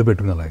 అదేదో అడ్డు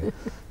పెట్టుకుని అలాగే.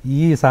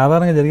 ఈ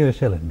సాధారణంగా జరిగే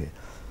విషయాలండి.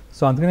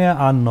 సో అందుకని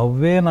ఆ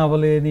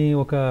నవ్వలేని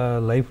ఒక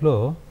లైఫ్లో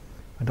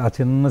అంటే ఆ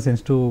చిన్న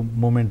సెన్సిటివ్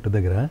మూమెంట్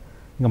దగ్గర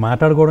ఇంకా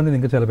మాట్లాడుకోవడం అనేది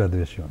ఇంకా చాలా పెద్ద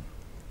విషయం.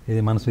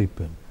 ఇది మనసు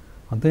ఇప్పాను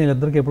అంతే.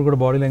 వీళ్ళిద్దరికి ఎప్పుడు కూడా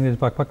బాడీ లాంగ్వేజ్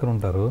పక్కన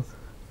ఉంటారు.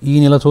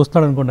 ఈయన ఇలా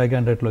చూస్తాడు అనుకోండి ఐ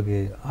కాంటాక్ట్లోకి,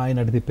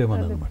 ఆయన అటు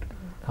తిప్పేమని అనమాట.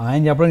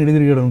 ఆయన చెప్పడానికి ఇడి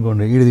తిరిగాడు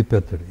అనుకోండి, ఈడు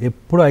తిప్పేస్తాడు.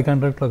 ఎప్పుడు ఐ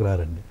కాంటాక్ట్లోకి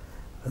రారండి.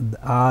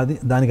 అది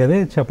దానికి అదే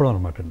చెప్పడం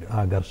అనమాట అండి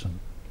ఆ ఘర్షణ.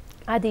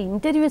 అది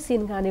ఇంటర్వ్యూ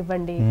సీన్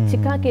కానివ్వండి,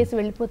 చికా కేసు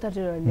వెళ్ళిపోతారు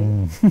చూడండి.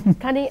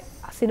 కానీ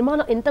ఆ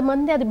సినిమాలో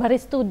ఎంతమంది అది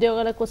భరిస్తూ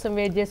ఉద్యోగాల కోసం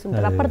వెయిట్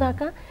చేస్తుంటారు.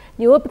 అప్పటిదాకా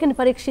నీ ఓపికని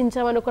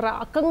పరీక్షించామని ఒక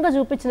రకంగా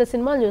చూపించిన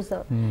సినిమాలు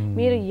చూస్తాం.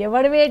 మీరు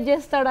ఎవడు వెయిట్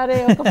చేస్తాడనే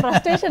ఒక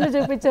ఫ్రస్ట్రేషన్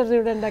చూపించారు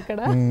చూడండి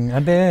అక్కడ.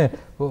 అంటే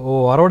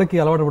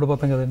వరవడికి అలవాటు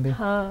పడిపోతాం కదండి.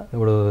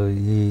 ఇప్పుడు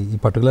ఈ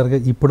పర్టికులర్గా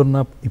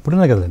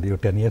ఇప్పుడున్నా కదండి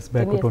 10 years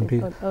back,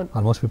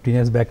 almost 15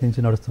 years back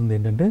నుంచి నడుస్తుంది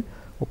ఏంటంటే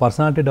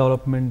పర్సనాలిటీ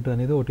డెవలప్మెంట్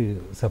అనేది ఒకటి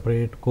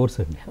సెపరేట్ కోర్స్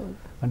అండి.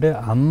 అంటే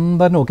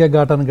అందరిని ఒకే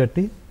ఘాటాన్ని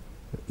కట్టి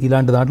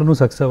ఇలాంటి దాంట్లో నువ్వు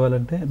సక్సెస్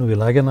అవ్వాలంటే నువ్వు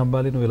ఇలాగే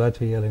నమ్మాలి, నువ్వు ఇలా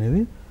చేయాలి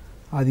అనేది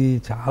అది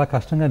చాలా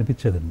కష్టంగా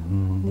అనిపించేదండి.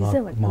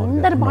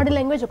 అందరి బాడీ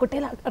లాంగ్వేజ్ ఒకటే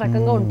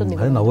రకంగా ఉంటుంది.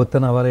 అది నవ్వుతే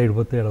నవ్వాలి,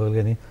 ఏడిపోతే ఏడవాలి.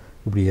 కానీ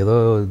ఇప్పుడు ఏదో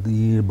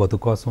ఈ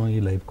బతుకు కోసం, ఈ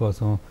లైఫ్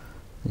కోసం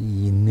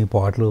ఇన్ని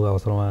పాటలు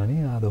అవసరమా అని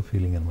అదో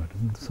ఫీలింగ్ అనమాట.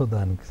 సో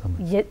దానికి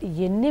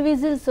ఎన్ని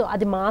విజిల్స్,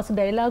 అది మాస్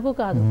డైలాగు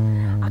కాదు,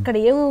 అక్కడ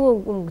ఏం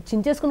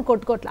చించేసుకుని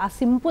కొట్టుకోవట్లేదు, ఆ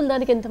సింపుల్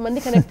దానికి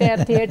ఎంతమంది కనెక్ట్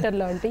అయ్యారు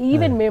థియేటర్లో అంటే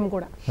ఈవెన్ మేము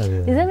కూడా.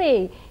 నిజమే,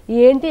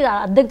 ఏంటి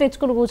అద్దెకు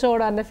తెచ్చుకుని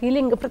కూర్చోవడం అన్న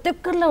ఫీలింగ్ ప్రతి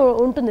ఒక్కరిలో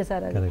ఉంటుంది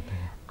సార్. అది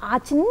ఆ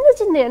చిన్న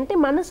చిన్న అంటే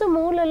మనసు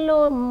మూలల్లో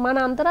మన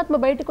అంతరాత్మ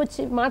బయటకు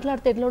వచ్చి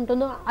మాట్లాడితే ఎట్లా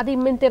ఉంటుందో అది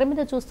మేము తెర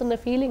మీద చూస్తున్న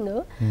ఫీలింగ్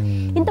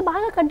ఇంత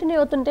బాగా కంటిన్యూ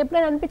అవుతుంటే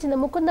ఎప్పుడైనా అనిపించింది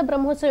ముకుంద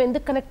బ్రహ్మోత్సవం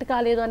ఎందుకు కనెక్ట్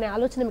కాలేదు అనే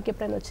ఆలోచన మీకు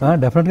ఎప్పుడైనా వచ్చింది?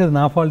 డెఫినెట్గా అది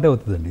నా ఫాల్టే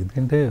అవుతుందండి.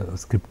 ఎందుకంటే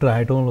స్క్రిప్ట్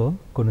రాయటంలో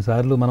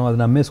కొన్నిసార్లు మనం అది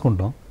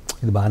నమ్మేసుకుంటాం,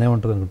 ఇది బాగానే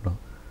ఉంటుంది అనుకుంటాం.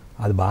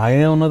 అది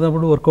బాగానే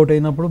ఉన్నప్పుడు వర్కౌట్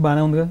అయినప్పుడు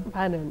బాగానే ఉందిగా,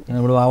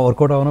 ఇప్పుడు ఆ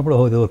వర్కౌట్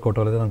అవునప్పుడు ఇది వర్కౌట్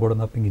అవ్వలేదు అనుకోవడం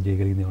తప్ప ఇంక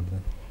చేయగలిగింది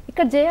ఉంటుంది.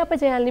 ఇక్కడ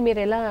జయాపజయాల్ని మీరు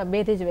ఎలా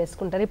బేరీజ్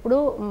వేసుకుంటారు? ఇప్పుడు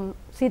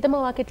సీతమ్మ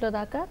వాకిట్లో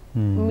దాకా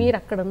మీరు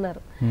అక్కడ ఉన్నారు,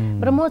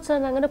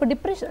 బ్రహ్మోత్సవం రాగానే ఒక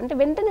డిప్రెషన్ అంటే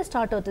వెంటనే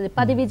స్టార్ట్ అవుతుంది.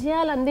 10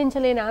 విజయాలు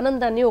అందించలేని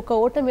ఆనందాన్ని ఒక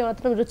ఓటమి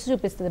మాత్రం రుచి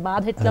చూపిస్తుంది,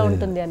 బాధ ఎట్లా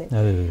ఉంటుంది అని.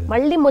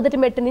 మళ్ళీ మొదటి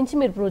మెట్టు నుంచి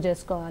మీరు ప్రూవ్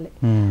చేసుకోవాలి.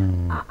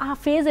 ఆ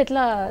ఫేజ్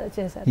ఎట్లా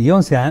చేశారు?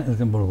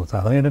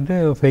 సాధారణ ఏంటంటే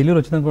ఫెయిల్యూర్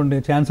వచ్చిందనుకోండి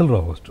ఛాన్సులు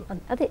రావు ఫస్ట్.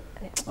 అదే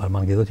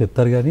మనకి ఏదో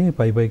చెప్తారు కానీ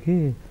పైకి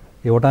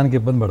ఇవ్వడానికి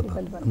ఇబ్బంది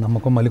పడతారు,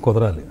 నమ్మకం మళ్ళీ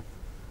కుదరాలి.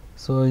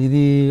 సో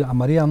ఇది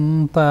మరీ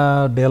అంత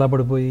డేలా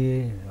పడిపోయి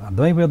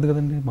అర్థమైపోద్ది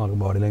కదండి, మాకు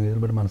బాడీ లాంగ్వేజ్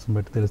బట్టి మనసుని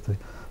బట్టి తెలుస్తుంది.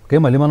 ఓకే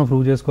మళ్ళీ మనం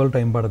ప్రూవ్ చేసుకోవాలి,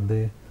 టైం పడుద్ది,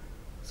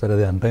 సరే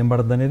అది ఎంత టైం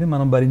పడుద్ది అనేది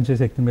మనం భరించే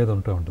శక్తి మీద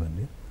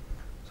ఉంటుందండి.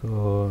 సో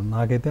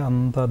నాకైతే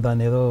అంత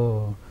దాన్ని ఏదో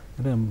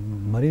అంటే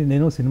మరి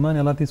నేను సినిమాని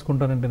ఎలా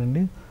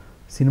తీసుకుంటానంటేనండి,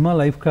 సినిమా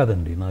లైఫ్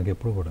కాదండి నాకు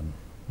ఎప్పుడు కూడా.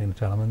 నేను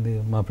చాలామంది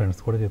మా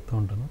ఫ్రెండ్స్ కూడా చెప్తూ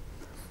ఉంటాను,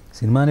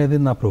 సినిమా అనేది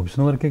నా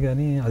ప్రొఫెషన్ వరకే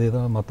కానీ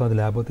అదేదో మొత్తం అది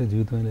లేకపోతే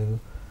జీవితమే లేదు,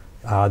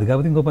 అది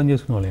కాకపోతే ఇంకో పని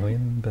చేసుకునే వాళ్ళు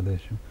ఏమైంది పెద్ద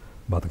విషయం.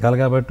 బతకాలి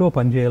కాబట్టి ఓ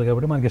పని చేయాలి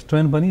కాబట్టి మనకి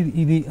ఇష్టమైన పని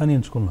ఇది అని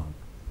ఎంచుకున్నాం.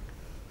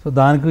 సో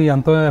దానికి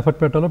ఎంత ఎఫర్ట్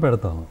పెట్టాలో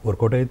పెడతాం,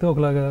 వర్కౌట్ అయితే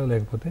ఒకలాగా,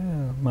 లేకపోతే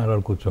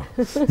మాట్లాడు కూర్చోం.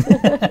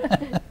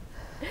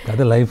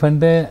 అదే లైఫ్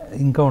అంటే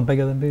ఇంకా ఉంటాయి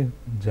కదండి,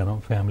 జనం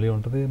ఫ్యామిలీ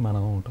ఉంటుంది,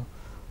 మనం ఉంటాం,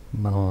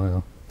 మనం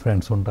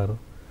ఫ్రెండ్స్ ఉంటారు,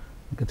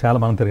 ఇంకా చాలా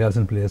మనం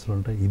తిరగాల్సిన ప్లేస్లు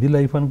ఉంటాయి. ఇది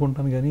లైఫ్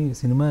అనుకుంటాను కానీ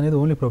సినిమా అనేది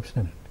ఓన్లీ ప్రొఫెషన్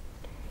అండి.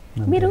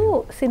 మీరు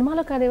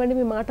సినిమాలో కానివ్వండి,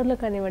 మీ మాటల్లో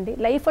కానివ్వండి,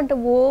 లైఫ్ అంటే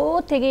ఓ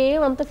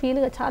తెగేమంత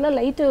ఫీల్గా చాలా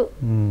లైట్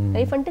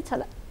లైఫ్ అంటే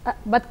చాలా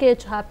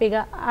బతికేయచ్చు హ్యాపీగా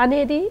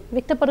అనేది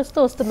వ్యక్తపరుస్తూ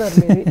వస్తున్నారు.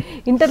 మీరు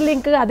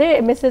ఇంటర్లింక్ అదే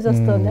మెసేజ్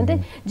వస్తుంది. అంటే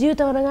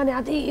జీవితం అనగానే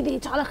అది ఇది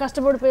చాలా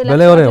కష్టపడిపోయి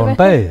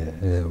ఉంటాయి,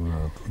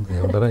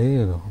 ఏమంటారు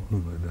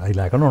అవి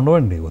లేకుండా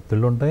ఉండవండి,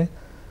 ఒత్తిళ్ళు ఉంటాయి.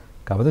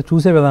 కాకపోతే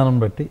చూసే విధానం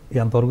బట్టి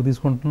ఎంతవరకు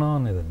తీసుకుంటున్నాం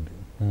అనేదండి.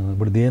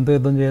 ఇప్పుడు దేంతో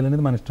యుద్ధం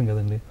చేయాలనేది మన ఇష్టం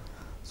కదండి.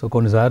 సో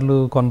కొన్నిసార్లు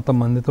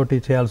కొంతమందితోటి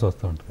చేయాల్సి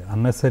వస్తూ ఉంటుంది,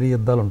 అన్నెసరీ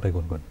యుద్ధాలు ఉంటాయి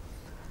కొన్ని.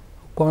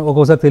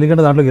 ఒక్కోసారి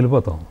తెలియకుండా దాంట్లోకి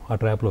వెళ్ళిపోతాం, ఆ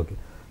ట్రాప్లోకి.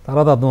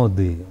 తర్వాత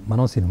అర్థమవుద్ది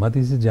మనం సినిమా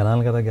తీసి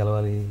జనాలు కదా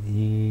గెలవాలి,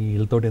 ఈ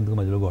వీళ్ళతోటి ఎందుకు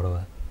మధ్యలో గొడవ,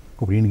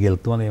 ఇప్పుడు ఈయనకి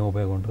వెళ్తాం అని ఏం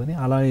ఉపయోగం ఉంటుందని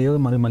అలా ఏదో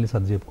మళ్ళీ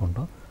సర్ది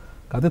చెప్పుకుంటాం.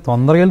 కాకపోతే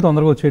తొందరగా వెళ్ళి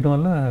తొందరగా వచ్చేయటం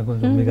వల్ల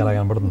కొంచెం మీకు అలా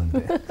కనపడుతుంది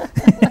అంతే.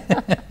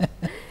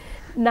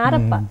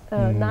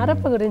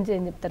 నారప్ప గురించి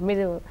ఏం చెప్తారు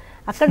మీరు?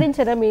 అక్కడి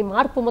నుంచేనా మీ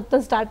మార్పు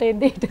మొత్తం స్టార్ట్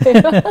అయింది?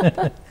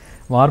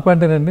 మార్పు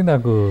అంటేనండి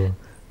నాకు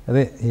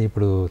అదే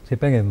ఇప్పుడు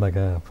చెప్పాను ఇందాక,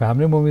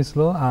 ఫ్యామిలీ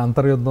మూవీస్లో ఆ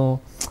అంతర్యుద్ధం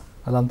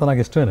అదంతా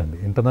నాకు ఇష్టమేనండి,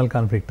 ఇంటర్నల్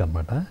కాన్ఫ్లిక్ట్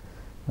అనమాట.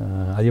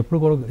 అది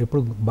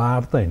ఎప్పుడు బాగా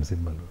ఆడతాయండి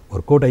సినిమాలు,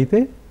 వర్కౌట్ అయితే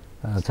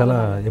చాలా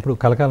ఎప్పుడు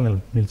కలకాలం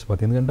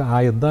నిలిచిపోతాయి. ఎందుకంటే ఆ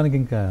యుద్ధానికి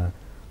ఇంకా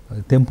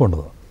తెంపు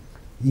ఉండదు.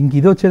 ఇంక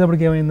ఇది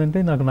వచ్చేటప్పటికి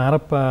ఏమైందంటే, నాకు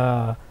నారప్ప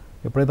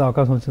ఎప్పుడైతే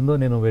అవకాశం వచ్చిందో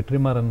నేను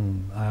వెట్రిమారన్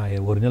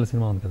ఒరిజినల్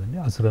సినిమా ఉంది కదండి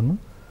అసురన్,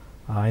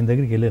 ఆయన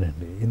దగ్గరికి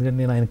వెళ్ళానండి. ఎందుకంటే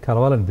నేను ఆయన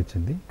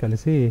కలవాలనిపించింది.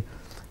 కలిసి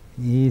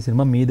ఈ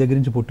సినిమా మీ దగ్గర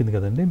నుంచి పుట్టింది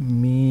కదండి,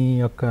 మీ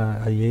యొక్క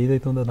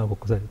ఏదైతే ఉందో నాకు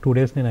ఒక్కసారి 2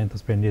 days నేను ఆయనతో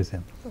స్పెండ్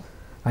చేశాను.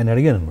 ఆయన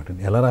అడిగాను అనమాట,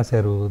 ఎలా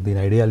రాశారు, దీని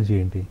ఐడియాలజీ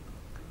ఏంటి,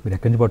 మీరు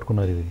ఎక్కడి నుంచి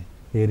పట్టుకున్నారు, ఇది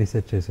ఏ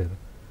రీసెర్చ్ చేశారు,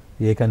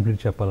 ఏ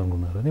కాన్ఫ్లిక్ట్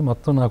చెప్పాలనుకున్నారు అని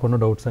మొత్తం నాకున్న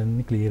డౌట్స్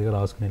అన్నీ క్లియర్గా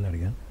రాసుకుని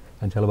అడిగాను.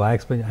 ఆయన చాలా బాగా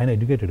ఎక్స్ప్లెయిన్, ఆయన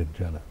ఎడ్యుకేటెడ్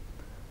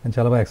ఆయన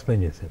చాలా బాగా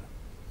ఎక్స్ప్లెయిన్ చేశారు.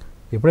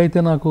 ఎప్పుడైతే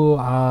నాకు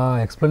ఆ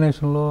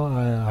ఎక్స్ప్లెనేషన్లో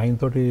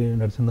ఆయనతోటి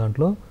నడిచిన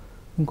దాంట్లో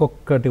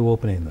ఇంకొకటి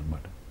ఓపెన్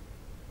అయిందనమాట.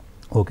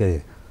 ఓకే,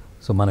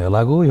 సో మనం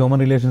ఎలాగూ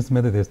హ్యూమన్ రిలేషన్స్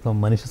మీద తీస్తాం,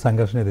 మనిషి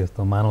సంఘర్షణ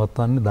తీస్తాం,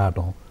 మానవత్వాన్ని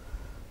దాటం.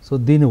 సో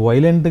దీన్ని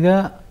వైలెంట్గా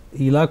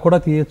ఇలా కూడా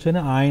తీయచ్చు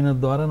అని ఆయన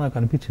ద్వారా నాకు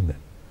అనిపించింది.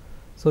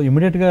 సో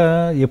ఇమీడియట్గా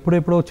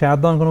ఎప్పుడెప్పుడో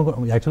చేద్దాం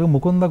అనుకున్న, యాక్చువల్గా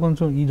ముకుంద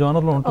కొంచెం ఈ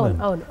జోనర్లో ఉంటుంది,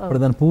 ఇప్పుడు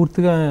దాన్ని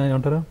పూర్తిగా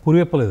ఏమంటారు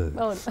పురివెప్పలేదు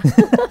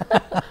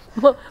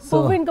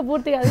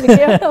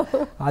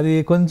అది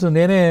కొంచెం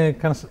నేనే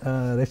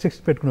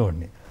రెస్ట్రిక్షన్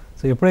పెట్టుకునేవాడిని.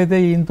 సో ఎప్పుడైతే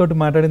ఈయనతోటి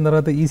మాట్లాడిన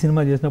తర్వాత ఈ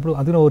సినిమా చేసినప్పుడు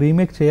అందులో ఓ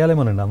రీమేక్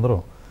చేయాలేమోనండి, అందరూ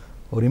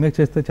ఓ రీమేక్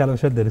చేస్తే చాలా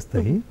విషయాలు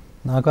తెలుస్తాయి.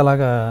 నాకు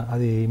అలాగా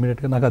అది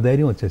ఇమీడియట్గా నాకు ఆ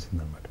ధైర్యం వచ్చేసింది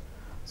అనమాట.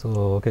 సో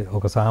ఓకే,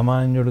 ఒక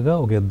సామాన్యుడిగా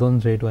ఒక యుద్ధం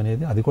చేయటం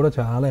అనేది అది కూడా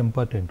చాలా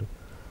ఇంపార్టెంట్.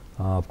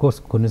 అఫ్కోర్స్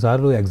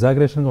కొన్నిసార్లు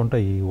ఎగ్జాగరేషన్గా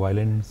ఉంటాయి ఈ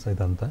వైలెన్స్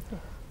ఇదంతా,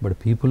 బట్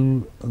పీపుల్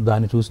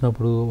దాన్ని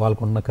చూసినప్పుడు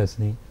వాళ్ళకున్న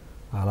కసిని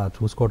అలా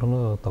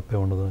చూసుకోవడంలో తప్పే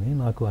ఉండదు అని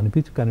నాకు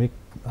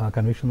ఆ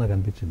కన్విక్షన్ నాకు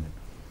అనిపించింది.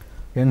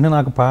 వెంటనే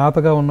నాకు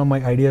పాతగా ఉన్న మై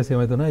ఐడియాస్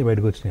ఏమైతున్నా అవి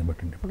బయటకు వచ్చినాయి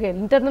అనమాట. ఓకే,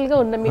 ఇంటర్నల్గా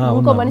ఉన్న మీకు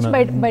ఇంకో మనిషి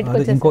బయటకు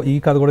వచ్చేసి ఇంకో ఈ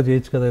కథ కూడా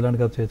చేయొచ్చు కదా, ఇలాంటి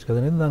కథ చేయొచ్చు కదా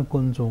అనేది దానికి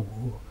కొంచెం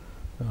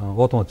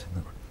ఊతం వచ్చింది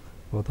అనమాట.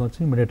 ఊతం వచ్చి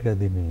ఇమీడియట్గా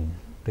దీన్ని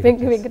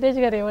వెంకటేష్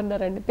గారు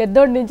ఏమన్నారండి?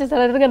 పెద్దోడి నుంచి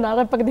సడన్గా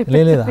నారప్పకి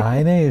లేదు,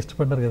 ఆయనే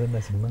ఇష్టపడ్డారు కదండి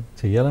ఆ సినిమా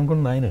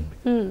చేయాలనుకున్నది ఆయనండి.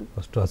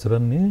 ఫస్ట్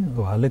అసురన్ని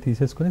వాళ్ళే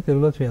తీసేసుకుని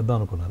తెలుగులో చేద్దాం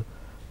అనుకున్నారు.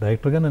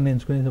 డైరెక్టర్గా నన్ను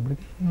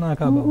ఎంచుకునేటప్పటికి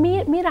నాకు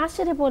మీరు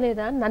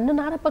ఆశ్చర్యపోలేదా నన్ను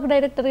నారప్పకు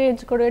డైరెక్టర్గా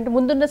ఎంచుకోవడం అంటే?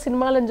 ముందున్న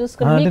సినిమాలను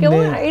చూసుకుని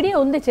ఐడియా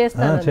ఉంది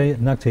చేస్తాను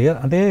నాకు చేయాలి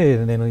అంటే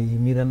నేను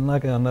మీరు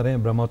అన్నారే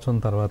బ్రహ్మోత్సవం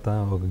తర్వాత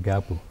ఒక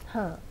గ్యాప్,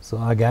 సో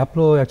ఆ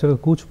గ్యాప్లో యాక్చువల్గా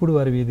కూచిపూడి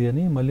వారి వీధి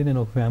అని మళ్ళీ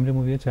నేను ఒక ఫ్యామిలీ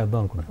మూవీ చేద్దాం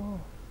అనుకున్నాను.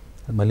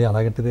 మళ్ళీ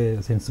అలాగంటే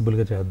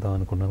సెన్సిబుల్గా చేద్దాం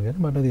అనుకున్నాను కానీ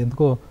బట్ అది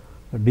ఎందుకో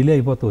డిలే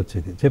అయిపోతూ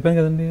వచ్చేది. చెప్పాను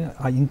కదండి,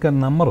 ఇంకా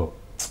నమ్మరు,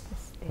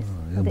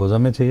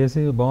 భుజమే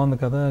చేసి బాగుంది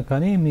కదా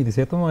కానీ మీది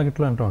సీతం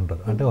వాకిట్లో అంటూ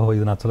ఉంటారు. అంటే ఓహో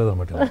ఇది నచ్చలేదు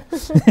అనమాట.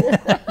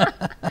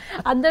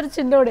 అందరు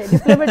చిన్నోడే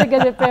డిప్లొమాటిక్గా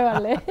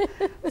చెప్పేవాళ్ళే.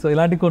 సో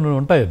ఇలాంటి కొన్ని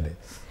ఉంటాయండి.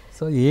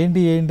 సో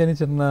ఏంటి అని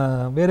చిన్న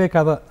వేరే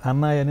కథ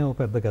అన్నాయి అని ఒక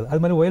పెద్ద కథ,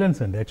 అది మరి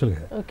వైలెన్స్ అండి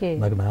యాక్చువల్గా.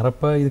 నాకు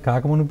నారప్ప ఇది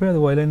కాకమునిపే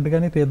అది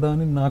వైలెంట్గానే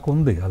తీద్దామని నాకు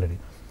ఉంది ఆల్రెడీ.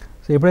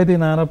 సో ఎప్పుడైతే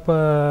ఈ నారప్ప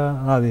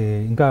అది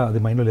ఇంకా అది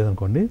మైండ్లో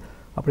లేదనుకోండి,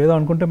 అప్పుడు ఏదో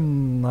అనుకుంటే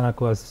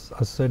నాకు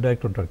అసోసియేట్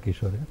డైరెక్టర్ ఉంటాడు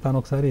కిషోర్, తను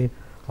ఒకసారి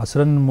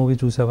అసురన్ మూవీ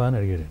చూసావా అని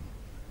అడిగాడు.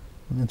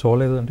 నేను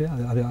చూడలేదు అంటే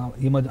అది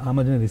ఆ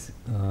మధ్యన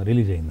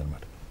రిలీజ్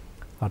అయిందనమాట.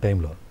 ఆ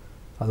టైంలో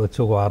అది వచ్చి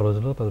ఒక 6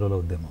 రోజులు 10 రోజులు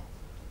అవుద్దేమో.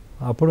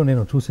 అప్పుడు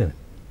నేను చూసాను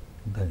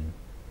దాన్ని,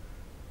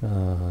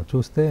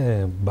 చూస్తే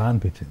బాగా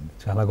అనిపించింది,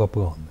 చాలా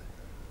గొప్పగా ఉంది.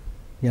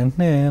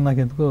 వెంటనే నాకు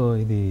ఎందుకో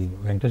ఇది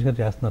వెంకటేష్ గారు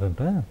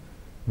చేస్తున్నారంట,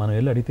 మనం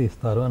వెళ్ళి అడిగితే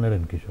ఇస్తారు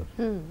అన్నాడు కిషోర్.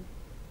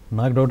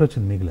 నాకు డౌట్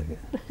వచ్చింది మీకులాగే,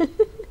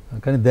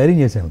 కానీ ధైర్యం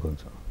చేశాను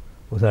కొంచెం,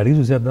 ఒకసారి అడిగి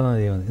చూసేద్దాం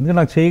ఏమైంది. ఎందుకంటే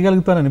నాకు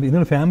చేయగలుగుతాను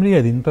ఎందుకంటే ఫ్యామిలీ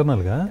అది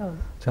ఇంటర్నల్గా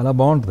చాలా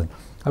బాగుంటుంది.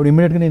 అప్పుడు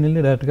ఇమ్మీడియట్గా నేను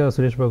వెళ్ళి డైరెక్ట్గా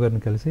సురేష్ బాబు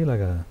గారిని కలిసి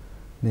ఇలాగా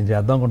నేను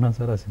చేద్దాం అనుకుంటున్నాను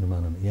సార్ ఆ సినిమా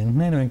అని.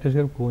 వెంటనే నేను వెంకటేష్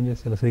గారికి ఫోన్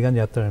చేసి ఇలా శ్రీకాంత్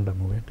చేస్తాడంట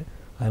మూవీ అంటే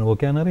ఆయన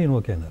ఓకే అన్నారు, ఈయన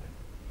ఓకే అన్నారు.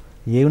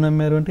 ఏమి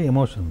నమ్మారు అంటే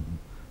ఎమోషన్.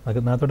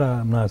 నాతో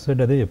నా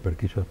అసోసియేట్ అదే చెప్పాడు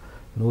కిషోర్,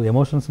 నువ్వు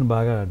ఎమోషన్స్ని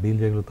బాగా డీల్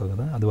చేయగలుగుతావు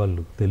కదా, అది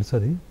వాళ్ళు తెలుసు,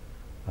 అది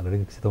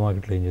ఆల్రెడీ సీతం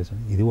వాకిట్లో ఏం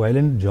చేశాను, ఇది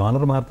వైలెంట్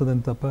జానర్ మారుతుంది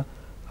అని తప్ప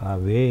ఆ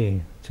వే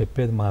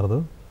చెప్పేది మారదు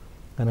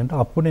అని అంటే.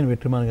 అప్పుడు నేను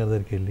వెట్రిమాన్ గారి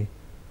దగ్గరికి వెళ్ళి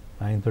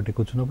ఆయనతోటి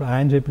కూర్చున్నప్పుడు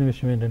ఆయన చెప్పిన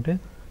విషయం ఏంటంటే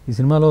ఈ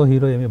సినిమాలో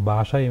హీరో ఏమీ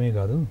భాష ఏమీ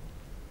కాదు,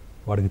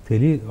 వాడికి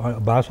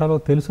భాషలో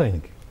తెలుసు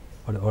ఆయనకి,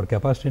 వాడి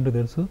కెపాసిటీ ఏంటో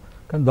తెలుసు,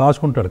 కానీ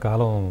దాచుకుంటాడు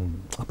కాలం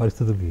ఆ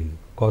పరిస్థితులకి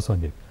కోసం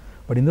అని చెప్పి.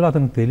 బట్ ఇందులో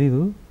అతనికి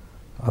తెలీదు,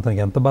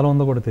 అతనికి ఎంత బలం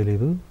ఉందో కూడా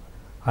తెలియదు.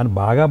 ఆయన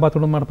బాగా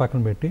బతకడం మాట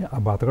పక్కన పెట్టి ఆ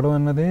బతకడం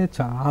అన్నదే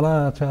చాలా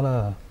చాలా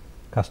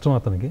కష్టం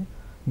అతనికి.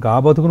 ఇంకా ఆ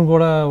బతుకును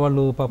కూడా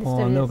వాళ్ళు పాపం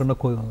అందకుండా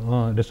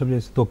డిస్టర్బ్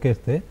చేసి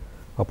తొక్కేస్తే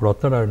అప్పుడు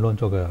వస్తాడు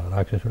ఆడిలోంచి ఒక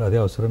రాక్షసుడు, అదే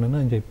అవసరమేనా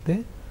అని చెప్తే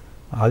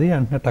అది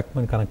వెంటనే టక్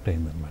అని కనెక్ట్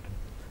అయిందనమాట.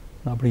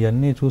 అప్పుడు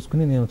ఇవన్నీ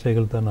చూసుకుని నేను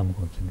చేయగలుగుతాను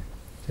నమ్మకం వచ్చింది,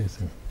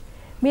 చేసాను.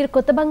 మీరు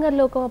కొత్త బంగారు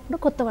లోకం అప్పుడు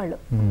కొత్త వాళ్ళు,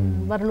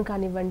 వరుణ్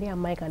కానివ్వండి,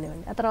 అమ్మాయి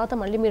కానివ్వండి, ఆ తర్వాత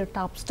మళ్ళీ మీరు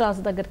టాప్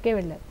స్టార్స్ దగ్గరికే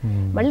వెళ్ళారు.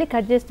 మళ్ళీ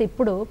కట్ చేస్తే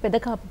ఇప్పుడు పెద్ద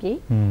కాపుకి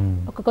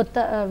ఒక కొత్త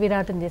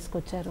విరాటం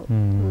తీసుకొచ్చారు.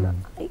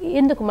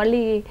 ఎందుకు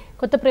మళ్ళీ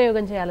కొత్త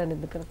ప్రయోగం చేయాలని?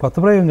 ఎందుకు కొత్త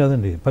ప్రయోగం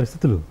కాదండి,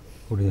 పరిస్థితులు.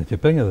 ఇప్పుడు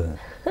చెప్పాం కదా,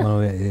 మనం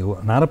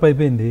నారప్ప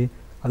అయిపోయింది,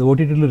 అది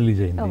ఓటీటీలో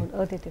రిలీజ్ అయింది.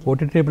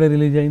 ఓటీటీ ఎప్పుడైతే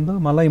రిలీజ్ అయిందో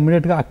మళ్ళీ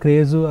ఇమ్మీడియట్గా ఆ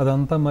క్రేజు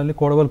అదంతా మళ్ళీ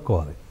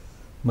కూడబలుకోవాలి,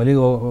 మళ్ళీ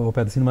ఓ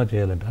పెద్ద సినిమా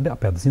చేయాలంటే. అంటే ఆ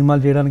పెద్ద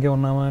సినిమాలు చేయడానికే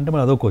ఉన్నామా అంటే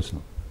మరి అదొక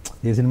క్వశ్చన్,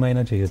 ఏ సినిమా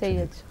అయినా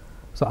చేయొచ్చు.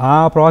 సో ఆ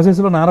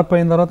ప్రాసెస్లో నారప్ప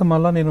అయిన తర్వాత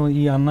మళ్ళీ నేను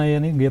ఈ అన్నయ్య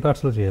అని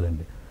గీతార్ట్స్లో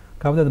చేయాలండి.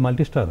 కాకపోతే అది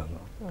మల్టీ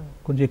స్టారర్లో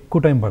కొంచెం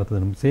ఎక్కువ టైం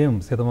పడుతుంది. సేమ్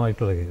సీతం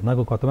వాకిట్లో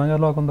నాకు కొత్త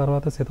బంగారు లోకం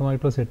తర్వాత సీతం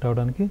వాకిట్లో సెట్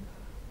అవ్వడానికి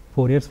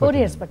 4 years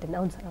పట్టింది.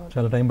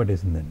 చాలా టైం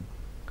పట్టేసిందండి.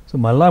 సో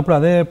మళ్ళీ అప్పుడు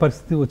అదే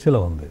పరిస్థితి వచ్చేలా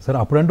ఉంది. సరే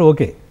అప్పుడంటే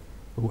ఓకే,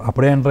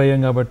 అప్పుడే ఎంటర్ అయ్యాం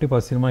కాబట్టి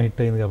ఫస్ట్ సినిమా హిట్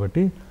అయింది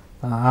కాబట్టి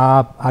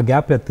ఆ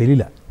గ్యాప్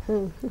తెలియలే.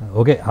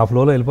 ఓకే ఆ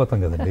ఫ్లోలో వెళ్ళిపోతాం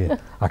కదండి.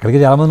 అక్కడికి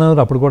చాలామంది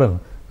ఉన్నారు అప్పుడు కూడా,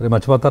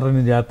 మర్చిపోతారు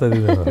నేను చేస్తుంది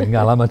ఇంకా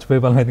అలా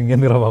మర్చిపోయి పని అయితే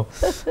ఇంకేందుకు రాబాబు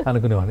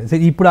అనుకునేవాడిని.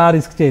 సరే ఇప్పుడు ఆ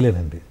రిస్క్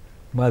చేయలేదండి.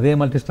 అదే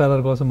మల్టీ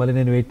స్టారర్ కోసం మళ్ళీ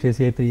నేను వెయిట్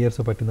చేసి 3 years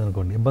పట్టింది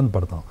అనుకోండి, ఇబ్బంది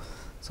పడతాం.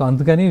 సో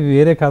అందుకని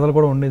వేరే కథలు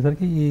కూడా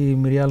ఉండేసరికి ఈ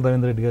మిరియాల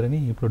రవీంద్ర రెడ్డి గారని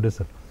ఈ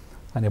ప్రొడ్యూసర్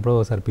ఆయన ఎప్పుడో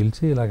ఒకసారి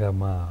పిలిచి ఇలాగ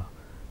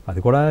అది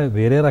కూడా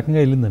వేరే రకంగా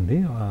వెళ్ళిందండి.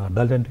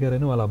 అడ్డాల చంటి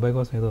గారని వాళ్ళ అబ్బాయి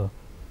కోసం ఏదో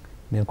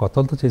నేను కొత్త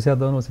వాళ్ళతో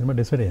చేసేద్దామని ఒక సినిమా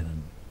డిసైడ్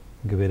అయ్యానండి,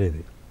 ఇంక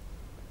వేరేది.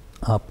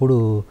 అప్పుడు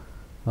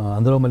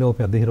అందులో మళ్ళీ ఒక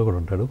పెద్ద హీరో కూడా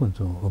ఉంటాడు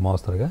కొంచెం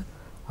మోస్తరుగా,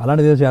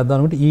 అలాంటిది ఏదో చేద్దాం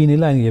అనుకుంటే ఈ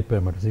నెల ఆయనకి చెప్పాడు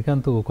అనమాట,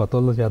 శ్రీకాంత్ కొత్త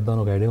వాళ్ళతో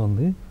చేద్దామని ఒక ఐడియా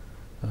ఉంది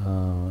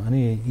అని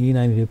ఈయన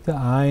ఆయనకి చెప్తే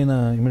ఆయన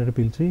ఇమీడియట్గా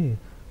పిలిచి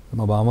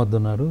మా బామర్ది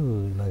ఉన్నాడు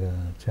ఇలాగ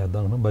చేద్దాం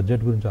అనుకున్నాం,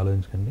 బడ్జెట్ గురించి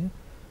ఆలోచించకండి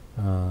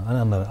అని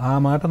అన్నారు. ఆ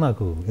మాట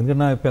నాకు,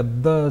 ఎందుకంటే నా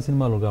పెద్ద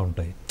సినిమాలుగా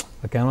ఉంటాయి,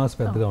 ఆ కెమెరాస్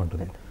పెద్దగా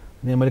ఉంటుంది,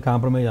 నేను మళ్ళీ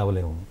కాంప్రమైజ్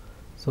అవ్వలేము.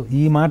 సో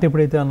ఈ మాట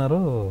ఎప్పుడైతే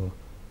అన్నారో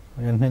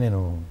వెంటనే నేను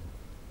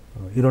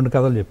ఈ 2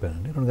 కథలు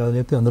చెప్పానండి. 2 కథలు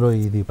చెప్తే అందులో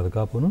ఇది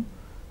పదకాపును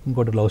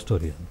ఇంకోటి లవ్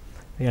స్టోరీ అని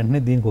వెంటనే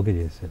దీనికి ఓకే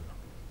చేశాను.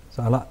 సో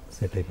అలా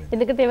సెట్ అయిపోయింది.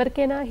 ఎందుకంటే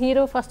ఎవరికైనా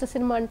హీరో ఫస్ట్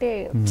సినిమా అంటే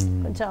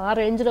కొంచెం ఆ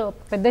రేంజ్లో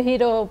పెద్ద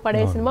హీరో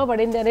పడే సినిమా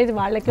పడింది అనేది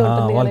వాళ్ళకే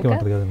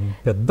ఉంటుంది కదండి.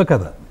 పెద్ద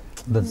కథ,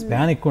 దాని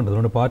స్పాన్ ఎక్కువ ఉంటుంది,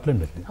 2 పార్ట్లు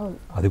అండి.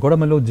 అది కూడా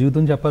మళ్ళీ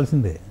జీవితం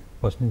చెప్పాల్సిందే,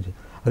 ఫస్ట్ నుంచి.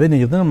 అదే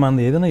నేను చెప్తాను, మనం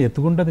ఏదైనా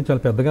ఎత్తుకుంటే అది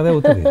చాలా పెద్ద కథే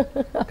అవుతుంది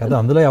కదా,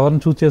 అందులో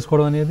ఎవరిని చూస్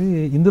చేసుకోవడం అనేది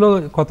ఇందులో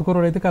కొత్త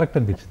కుర్రోడు అయితే కరెక్ట్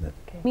అనిపించింది.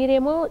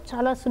 మీరేమో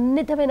చాలా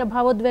సున్నితమైన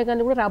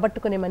భావోద్వేగాన్ని కూడా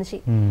రాబట్టుకునే మనిషి,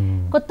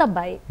 కొత్త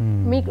అబ్బాయి,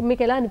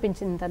 మీకు ఎలా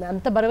అనిపించింది తను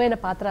అంత బరువైన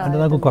పాత్ర? అంటే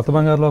నాకు కొత్త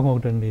బంగారులోకం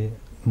ఒకటండి,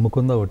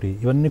 ముకుంద ఒకటి,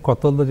 ఇవన్నీ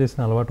కొత్త వాళ్ళతో చేసిన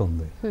అలవాటు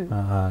ఉంది,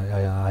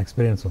 ఆ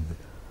ఎక్స్పీరియన్స్ ఉంది.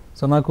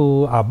 సో నాకు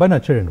ఆ అబ్బాయి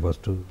నచ్చాడండి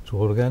ఫస్ట్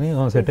చూడగానే,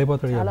 సెట్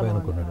అయిపోతాడు ఈ అబ్బాయి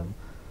అనుకున్నాడు.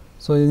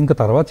 సో ఇంకా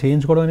తర్వాత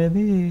చేయించుకోవడం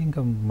అనేది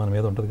ఇంకా మన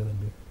మీద ఉంటుంది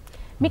కదండి.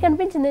 మీకు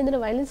అనిపించింది ఇందులో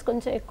వైలెన్స్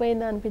కొంచెం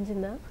ఎక్కువైందా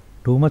అనిపించిందా?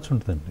 టూ మచ్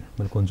ఉంటుందండి,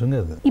 మరి కొంచెం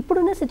కాదు.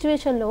 ఇప్పుడున్న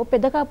సిచ్యువేషన్లో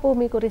పెద్ద కాపు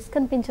మీకు రిస్క్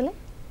అనిపించలే?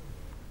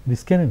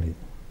 రిస్కేనండి,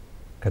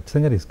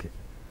 ఖచ్చితంగా రిస్కే.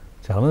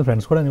 చాలామంది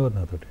ఫ్రెండ్స్ కూడా అనేవారు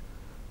నాతోటి,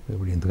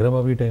 ఇప్పుడు ఎందుకురా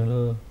బాబు ఈ టైంలో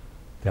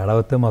తేడా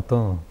వస్తే మొత్తం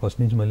ఫస్ట్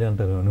నుంచి మళ్ళీ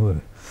అంటారు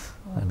అనేవారు.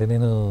 అంటే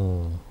నేను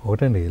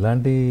ఒకటండి,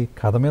 ఇలాంటి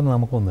కథ మీద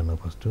నమ్మకం ఉందండి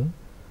నాకు. ఫస్ట్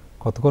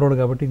కొత్త కుర్రోడు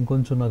కాబట్టి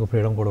ఇంకొంచెం నాకు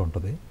ఫ్రీడమ్ కూడా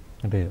ఉంటుంది,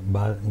 అంటే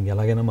బాగా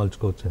ఎలాగైనా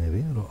మలుచుకోవచ్చు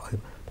అనేది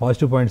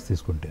పాజిటివ్ పాయింట్స్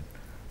తీసుకుంటే.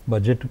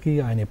 బడ్జెట్కి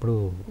ఆయన ఎప్పుడు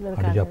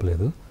అడ్డు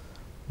చెప్పలేదు.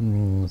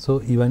 సో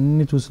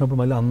ఇవన్నీ చూసినప్పుడు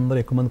మళ్ళీ అందరూ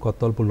ఎక్కువ మంది కొత్త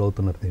వాళ్ళు పుల్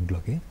అవుతున్నారు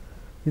దీంట్లోకి,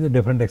 ఇది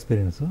డిఫరెంట్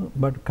ఎక్స్పీరియన్స్.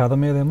 బట్ కథ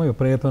మీద ఏమో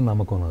విపరీతమైన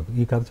నమ్మకం నాకు,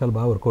 ఈ కథ చాలా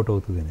బాగా వర్కౌట్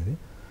అవుతుంది అనేది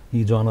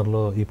ఈ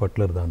జోనర్లో, ఈ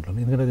పర్టికులర్ దాంట్లో.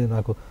 ఎందుకంటే అది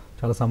నాకు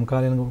చాలా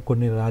సమకాలీన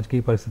కొన్ని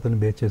రాజకీయ పరిస్థితులను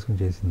బేస్ చేసుకుని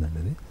చేసిందండి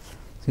అది.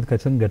 ఇది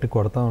ఖచ్చితంగా గట్టి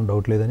కొడతాం,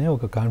 డౌట్ లేదని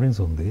ఒక కాన్ఫిడెన్స్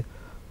ఉంది.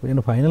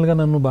 నేను ఫైనల్గా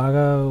నన్ను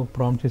బాగా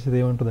ప్రాంప్ట్ చేసేది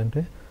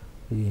ఏముంటుందంటే,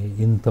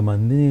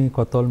 ఇంతమంది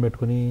కొత్త వాళ్ళని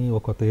పెట్టుకుని,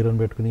 ఒక కొత్త హీరోని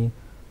పెట్టుకుని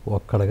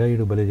ఒక్కడగా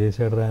వీడు భలే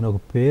చేశాడు రా అని ఒక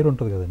పేరు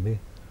ఉంటుంది కదండి,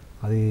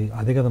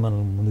 అదే కదా మనం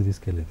ముందు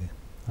తీసుకెళ్ళేది.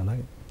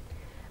 అలాగే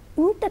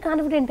ఇంత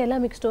కాన్ఫిడెంట్ ఎలా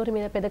మీకు స్టోరీ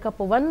మీద? పెద్ద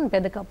కప్పు 1,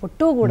 పెద్ద కప్పు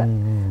 2 కూడా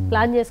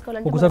ప్లాన్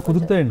చేసుకోవాలంటే ఒకసారి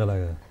కుదురుతాయండి,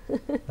 అలాగా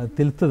అది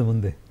తెలుస్తుంది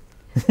ముందే.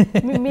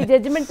 మీ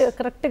జడ్జిమెంట్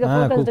కరెక్ట్గా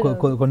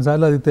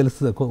కొన్నిసార్లు అది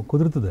తెలుస్తుంది,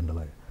 కుదురుతుందండి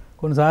అలాగే.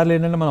 కొన్నిసార్లు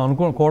ఏంటంటే మనం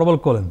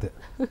కూడబలుకోవాలి అంతే,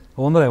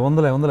 వందలే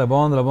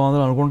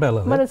బాగుందిలే అనుకుంటే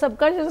అలా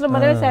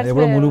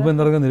ఎప్పుడో మునిగిపోయిన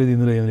తర్వాత తెలియదు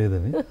ఇందులో ఏం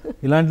లేదని.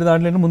 ఇలాంటి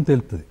దాంట్లో ముందు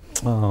తెలుస్తుంది,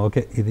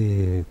 ఓకే ఇది.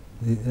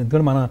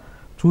 ఎందుకంటే మన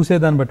చూసే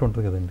దాన్ని బట్టి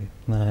ఉంటుంది కదండి,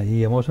 ఈ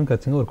ఎమోషన్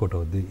ఖచ్చితంగా వర్కౌట్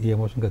అవుద్ది, ఈ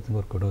ఎమోషన్ ఖచ్చితంగా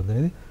వర్కౌట్ అవుద్ది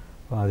అనేది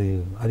అది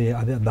అది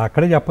అది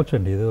అక్కడే చెప్పొచ్చు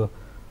అండి. ఏదో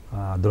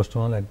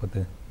అదృష్టమో లేకపోతే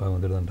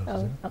భగవంతుడు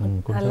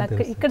అంటారు.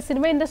 ఇక్కడ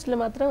సినిమా ఇండస్ట్రీలో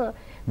మాత్రం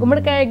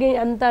గుమ్మడికాయ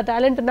అంత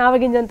టాలెంట్,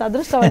 నావగింజ అంత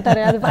అదృష్టం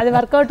అంటారు, అది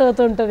వర్కౌట్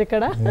అవుతూ ఉంటుంది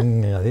ఇక్కడ.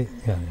 అది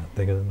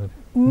అంతే కదండి.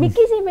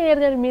 మిక్కీ జీ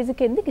మేయర్ గారి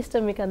మ్యూజిక్ ఎందుకు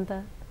ఇష్టం మీకు అంతా?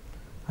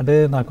 అంటే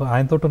నాకు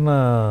ఆయనతో ఉన్న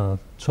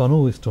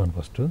చనువు ఇష్టం అండి.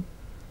 ఫస్ట్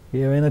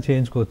ఏమైనా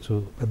చేయించుకోవచ్చు,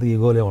 పెద్ద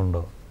ఈగోలే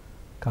ఉండవు,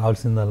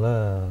 కావాల్సిందల్లా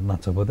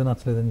నచ్చకపోతే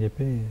నచ్చలేదని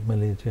చెప్పి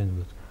మళ్ళీ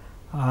చేయించుకోవచ్చు.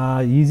 ఆ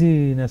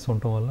ఈజీనెస్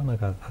ఉండటం వల్ల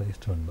నాకు అది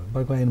ఇష్టం అండి.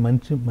 బట్ ఆయన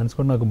మనిషి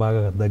కూడా నాకు బాగా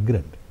దగ్గర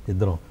అండి,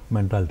 ఇద్దరం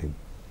మెంటాలిటీ.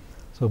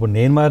 సో ఇప్పుడు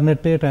నేను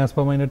మారినట్టే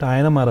ట్రాన్స్ఫార్మ్ అయినట్టు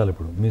ఆయన మారాలి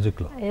ఇప్పుడు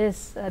మ్యూజిక్లో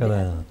కదా.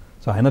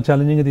 సో ఆయన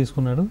ఛాలెంజింగ్గా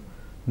తీసుకున్నాడు.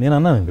 నేను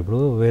అన్నానండి,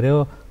 ఇప్పుడు వేరే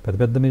పెద్ద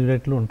పెద్ద మ్యూజిక్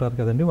డైరెక్టర్లు ఉంటారు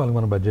కదండి, వాళ్ళకి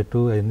మన బడ్జెట్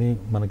అవన్నీ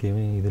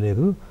మనకేమీ ఇది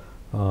లేదు,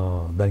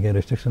 దానికి ఏం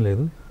రెస్ట్రిక్షన్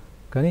లేదు.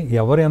 కానీ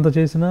ఎవరు ఎంత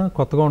చేసినా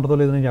కొత్తగా ఉంటుందో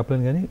లేదో నేను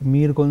చెప్పలేను. కానీ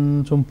మీరు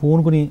కొంచెం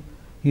పూనుకుని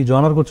ఈ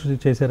జోనర్కి వచ్చి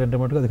చేశారంటే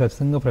మటుకు అది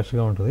ఖచ్చితంగా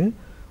ఫ్రెష్గా ఉంటుంది,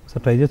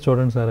 సార్ ట్రై చేసి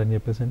చూడండి సార్ అని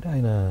చెప్పేసి అంటే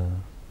ఆయన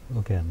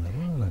ఓకే అన్నారు.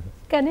 అలాగే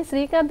కానీ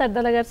శ్రీకాంత్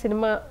అడ్డాల గారి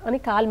సినిమా అని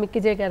మిక్కీ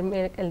జే గారి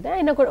మీదకి వెళ్తే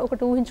ఆయన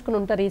ఒకటి ఊహించుకుని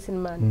ఉంటారు ఈ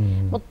సినిమా అని.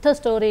 మొత్తం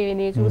స్టోరీ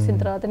విని చూసిన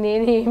తర్వాత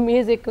నేను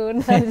మ్యూజిక్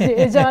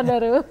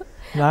జానరు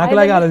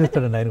నాకులాగే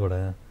ఆలోచిస్తాడండి ఆయన కూడా.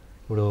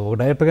 ఇప్పుడు ఒక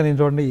డైరెక్టర్గా నేను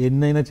చూడండి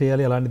ఎన్నైనా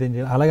చేయాలి, అలాంటిది ఏం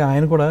చేయాలి, అలాగే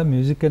ఆయన కూడా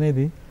మ్యూజిక్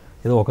అనేది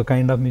ఏదో ఒక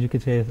కైండ్ ఆఫ్ మ్యూజిక్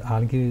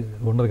ఆయనకి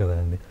ఉండదు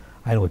కదండి.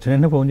 ఆయన వచ్చిన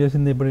వెంటనే ఫోన్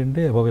చేసింది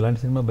ఎప్పుడంటే, బాబు ఇలాంటి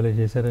సినిమా భలే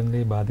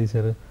చేశారండి, బాగా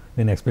తీశారు,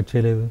 నేను ఎక్స్పెక్ట్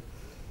చేయలేదు,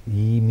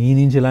 మీ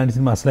నుంచి ఇలాంటి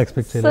సినిమా అసలు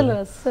ఎక్స్పెక్ట్ చేయలేదు.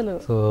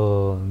 సో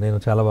నేను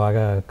చాలా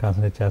బాగా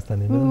కాన్సన్ట్రేట్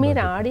చేస్తాను.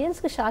 మీరు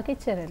ఆడియన్స్కి షాక్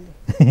ఇచ్చారండి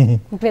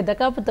పెద్ద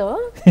కాపుతో.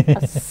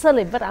 అస్సలు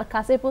ఎవ్వరు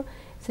కాసేపు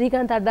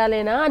శ్రీకాంత్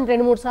అడ్డాలేనా అని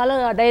 2-3 సార్లు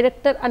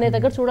డైరెక్టర్ అనే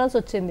దగ్గర చూడాల్సి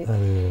వచ్చింది.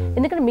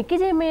 ఎందుకంటే మిక్కీ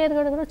జే మేయర్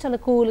గారు కూడా చాలా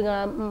కూల్గా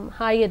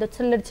హాయి ఏదో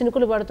చల్లటి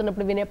చినుకులు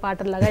పడుతున్నప్పుడు వినే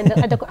పాటలాగా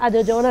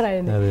అదో జోనర్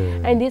అయింది.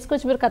 ఆయన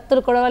తీసుకొచ్చి మీరు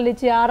కత్తులు కొడవలు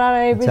ఇచ్చి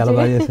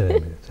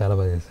చాలా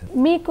బాగా చేశారు.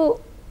 మీకు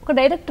ఒక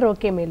డైరెక్టర్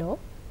ఓకే, మీలో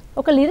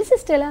ఒక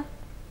లిరిసిస్ట్ ఎలా?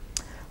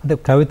 అంటే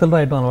కవితలు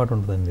రాయటం అలవాటు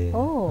ఉంటుందండి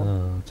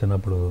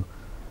చిన్నప్పుడు.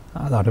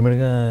 అది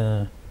ఆటోమేటిక్గా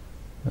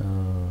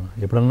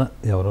ఎప్పుడన్నా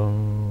ఎవరో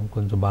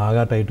కొంచెం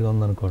బాగా టైట్గా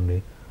ఉందనుకోండి,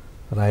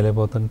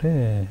 రాయలేకపోతుంటే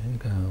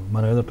ఇక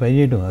మనం ఏదో ట్రై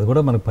చేయటం, అది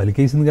కూడా మనకు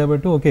పలికేసింది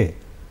కాబట్టి ఓకే,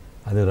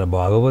 అది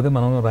బాగోపోతే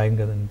మనం రాయం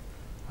కదండి,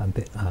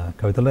 అంతే.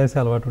 కవితలు రాసే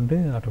అలవాటు ఉంటే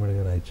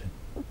ఆటోమేటిక్గా రాయచ్చు.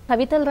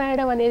 కవితలు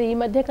రాయడం అనేది ఈ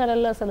మధ్య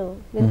కాలంలో అసలు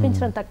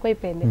వినిపించడం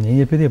తక్కువైపోయింది. నేను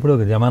చెప్పేది ఎప్పుడు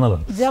ఒక జమానాలు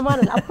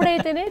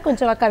అప్పుడైతేనే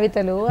కొంచెం ఆ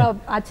కవితలు,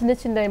 ఆ చిన్న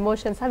చిన్న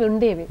ఎమోషన్స్ అవి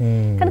ఉండేవి.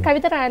 కానీ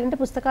కవిత రాయాలంటే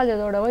పుస్తకాలు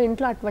చదవడం,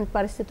 ఇంట్లో అటువంటి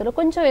పరిస్థితుల్లో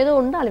కొంచెం ఏదో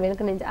ఉండాలి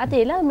వెనక నుంచి. అది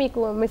ఎలా మీకు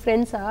మీ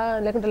ఫ్రెండ్సా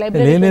లేకుంటే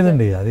లైబ్రరీ?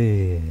 లేదండి, అది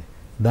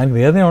దానికి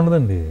వేరే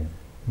ఉండదండి.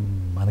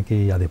 మనకి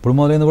అది ఎప్పుడు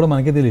మొదలైందో కూడా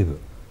మనకే తెలియదు.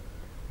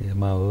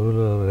 మా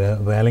ఊరు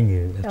రేలంగి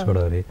వెస్ట్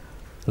గోదావరి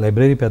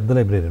లైబ్రరీ, పెద్ద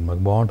లైబ్రరీ అండి,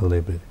 మాకు బాగుంటుంది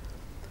లైబ్రరీ.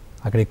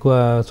 అక్కడ ఎక్కువ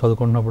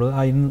చదువుకుంటున్నప్పుడు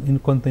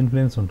కొంత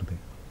ఇన్ఫ్లుయెన్స్ ఉంటుంది.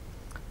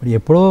 ఇప్పుడు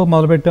ఎప్పుడో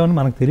మొదలుపెట్టామని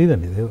మనకు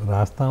తెలియదండి,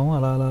 రాస్తాము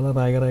అలా అలా అలా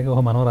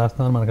రాయగా మనం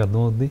రాస్తామని మనకు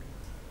అర్థమవుద్ది.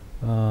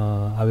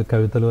 అవి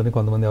కవితలు అని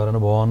కొంతమంది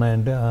ఎవరైనా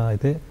బాగున్నాయంటే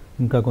అయితే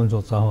ఇంకా కొంచెం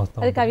ఉత్సాహం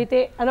వస్తాం. అది కవితే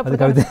అది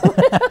కవితే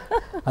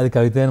అది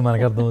కవితే అని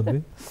మనకు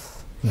అర్థమవుతుంది.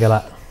 ఇంకెలా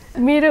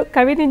మీరు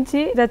కవి నుంచి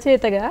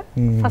రచయితగా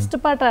ఫస్ట్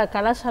పాట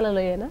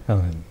కళాశాలలో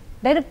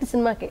డైరెక్ట్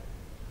సినిమాకి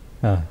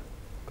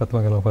కొత్త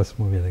మగలో ఫస్ట్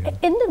మూవీ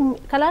ఎందుకు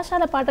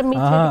కళాశాల పాట?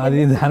 అది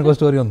దానికి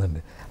స్టోరీ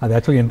ఉందండి. అది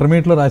యాక్చువల్గా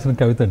ఇంటర్మీడియట్లో రాసిన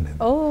కవిత అండి.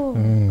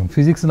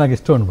 ఫిజిక్స్ నాకు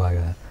ఇష్టం అండి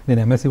బాగా. నేను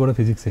ఎంఎస్సీ కూడా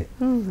ఫిజిక్సే,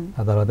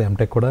 ఆ తర్వాత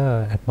ఎంటెక్ కూడా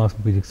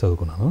అట్మాస్ఫియర్ ఫిజిక్స్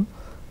చదువుకున్నాను.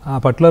 ఆ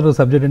పర్టికులర్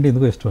సబ్జెక్ట్ అంటే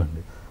ఎందుకు ఇష్టం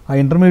అండి. ఆ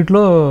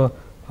ఇంటర్మీడియట్లో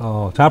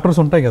చాప్టర్స్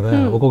ఉంటాయి కదా,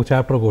 ఒక్కొక్క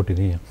చాప్టర్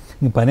ఒకటిని.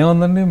 ఇంక పనే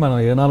ఉందండి, మనం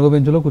ఏ 4వ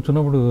బెంచ్లో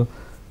కూర్చున్నప్పుడు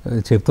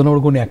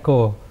చెప్తున్నప్పుడు కొన్ని ఎక్కువ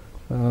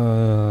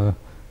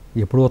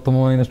ఎప్పుడు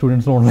ఉత్తమమైన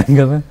స్టూడెంట్స్లో ఉండలేం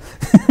కదా.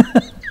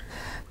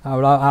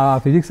 ఆవిడ ఆ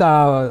ఫిజిక్స్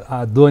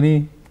ధోని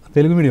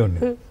తెలుగు మీడియం అండి,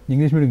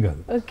 ఇంగ్లీష్ మీడియం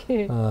కాదు.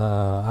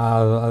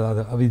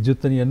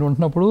 విద్యుత్ అని ఇవన్నీ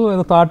ఉంటున్నప్పుడు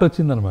ఏదో థాట్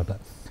వచ్చిందనమాట.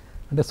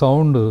 అంటే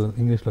సౌండ్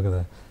ఇంగ్లీష్లో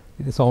కదా,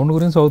 ఇది సౌండ్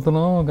గురించి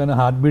చదువుతున్నాం కానీ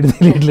హార్ట్ బీట్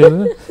తెలియట్లేదు.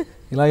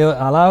 ఇలా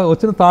అలా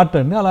వచ్చిన థాట్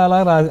అండి. అలా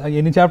అలా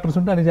ఎన్ని చాప్టర్స్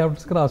ఉంటే అన్ని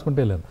చాప్టర్స్కి రాసుకుంటూ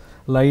వెళ్ళాను.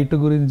 లైట్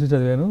గురించి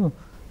చదివాను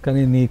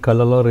కానీ నీ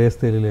కళ్ళలో రేస్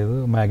తెలియలేదు.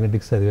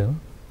 మ్యాగ్నెటిక్స్ చదివాను,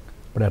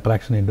 ఇప్పుడు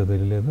అట్రాక్షన్ ఏంటో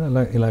తెలియలేదు.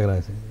 అలా ఇలాగ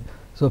రాసి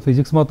సో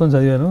ఫిజిక్స్ మొత్తం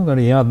చదివాను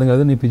కానీ ఏం అర్థం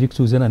కాదు. నీ ఫిజిక్స్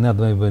చూసాను అన్నీ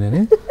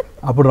అర్థమైపోయినాయని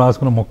అప్పుడు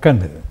రాసుకున్న మొక్క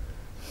అండి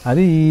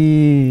అది.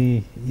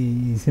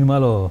 ఈ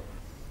సినిమాలో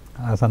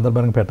ఆ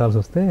సందర్భానికి పెట్టాల్సి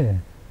వస్తే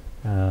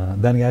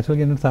దానికి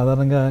యాక్చువల్గా ఏంటంటే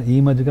సాధారణంగా ఈ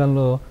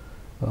మధ్యకాలంలో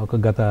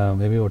ఒక గత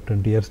మేబీ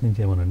 20 years నుంచి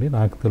ఏమోనండి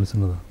నాకు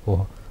తెలిసినది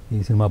ఈ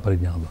సినిమా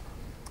పరిజ్ఞానంలో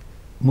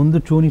ముందు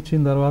ట్యూన్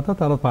ఇచ్చిన తర్వాత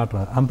పాట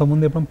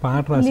అంతకుముందు ఎప్పుడు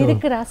పాట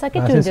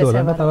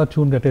రాసేవారంటే తర్వాత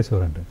ట్యూన్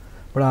కట్టేసేవారంట.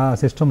 ఇప్పుడు ఆ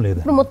సిస్టమ్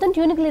లేదు.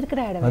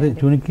 అదే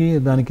ట్యూన్కి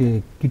దానికి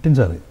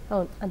కిట్టించాలి.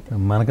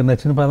 మనకు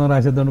నచ్చిన పదం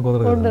రాసేద్దాం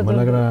కుదరదు.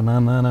 మళ్ళీ అక్కడ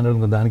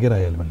నాన్న దానికే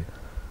రాయాలి మళ్ళీ.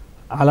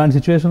 అలాంటి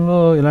సిచ్యువేషన్లో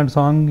ఇలాంటి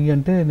సాంగ్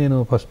అంటే నేను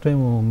ఫస్ట్ టైం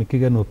మిక్కీ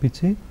గారిని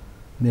ఒప్పించి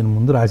నేను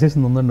ముందు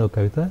రాసేసింది ఉందండి ఒక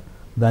కవిత,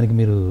 దానికి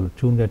మీరు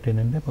ట్యూన్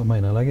కట్టేయండి.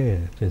 ఆయన అలాగే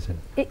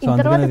చేశాడు.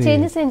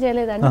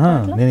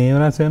 నేను ఏం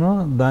రాశానో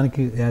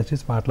దానికి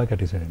యాక్చేసి పాటలా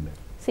కట్టేశాడండి.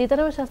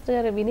 సీతారామ శాస్త్రి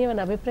గారు విని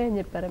ఏమైనా అభిప్రాయం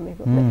చెప్పారా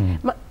మీకు?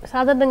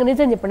 సాధారణంగా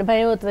నిజం చెప్పండి,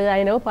 భయం అవుతుంది.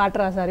 ఆయన పాట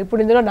రాశారు,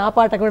 ఇప్పుడు ఇందులో నా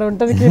పాట కూడా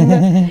ఉంటుంది,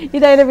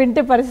 ఇది ఆయన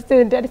వింటే పరిస్థితి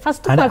ఏంటి అని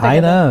ఫస్ట్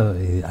ఆయన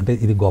అంటే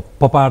ఇది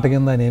గొప్ప పాట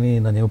కింద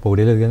నన్నేమో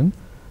పొగిడలేదు కానీ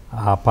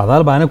ఆ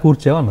పదాలు బాగానే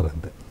కూర్చేవన్నారు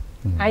అంతే.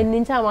 ఆయన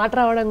నుంచి ఆ మాట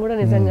రావడం కూడా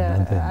నిజంగా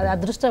అది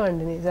అదృష్టం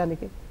అండి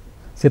నిజానికి.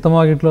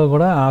 సీతమ్మవాకిట్లో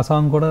కూడా ఆ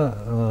సాంగ్ కూడా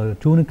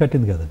ట్యూన్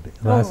కట్టింది కదండి,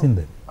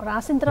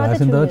 రాసిన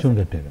తర్వాత ట్యూన్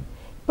కట్టాడు.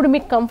 ఇప్పుడు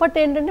మీకు కంఫర్ట్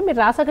ఏంటంటే మీరు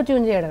రాసాక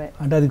ట్యూన్ చేయడమే.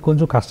 అంటే అది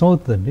కొంచెం కష్టం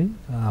అవుతుందండి,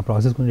 ఆ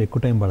ప్రాసెస్ కొంచెం ఎక్కువ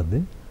టైం పడుతుంది.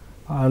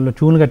 వాళ్ళు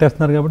ట్యూన్లు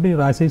కట్టేస్తున్నారు కాబట్టి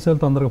రాసేసే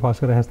వాళ్ళు తొందరగా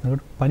ఫాస్ట్గా రాసేస్తున్నారు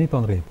కాబట్టి పని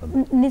తొందరగా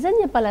అయిపోతుంది. నిజం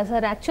చెప్పాలా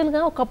సార్,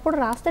 యాక్చువల్గా ఒకప్పుడు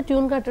రాస్తే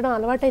ట్యూన్ కట్టడం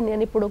అలవాటైంది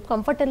కానీ ఇప్పుడు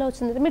కంఫర్ట్ ఎలా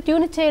వచ్చింది? మీరు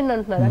ట్యూన్ ఇచ్చేయండి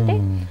అంటున్నారు, అంటే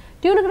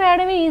ట్యూన్కి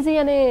రాయడమే ఈజీ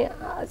అనే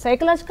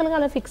సైకలాజికల్గా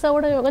అలా ఫిక్స్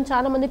అవ్వడం యోగం.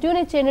 చాలా మంది ట్యూన్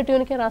ఇచ్చేయండి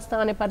ట్యూన్కే రాస్తాం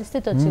అనే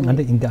పరిస్థితి వచ్చింది.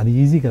 అంటే ఇంకా అది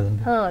ఈజీ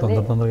కదండి,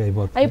 తొందరగా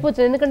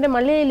అయిపోతుంది. ఎందుకంటే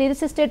మళ్ళీ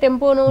లిరిసిస్టే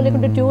టెంపోను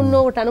లేకుంటే ట్యూన్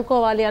ఒకటి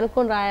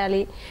అనుకొని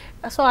రాయాలి.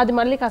 సో అది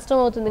మళ్ళీ కష్టం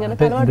అవుతుంది కదా.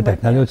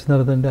 టెక్నాలజీ వచ్చిన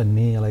తర్వాత అంటే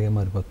అన్నీ అలాగే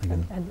మారిపోతుంది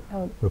కదా.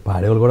 ఇప్పుడు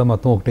పాడేవాళ్ళు కూడా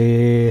మొత్తం ఒకటే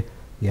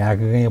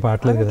ఏకంగా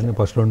పాటలేదు కదండి.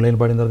 ఫస్ట్ 2 లైన్లు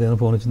పాడిన తర్వాత ఏదైనా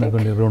ఫోన్ వచ్చింది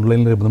అనుకోండి, 2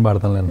 లైన్లు రేపు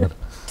పాడతాను అంటారు,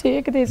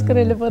 చేకి తీసుకుని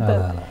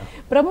వెళ్ళిపోతారు.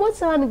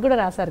 బ్రహ్మోత్సవానికి కూడా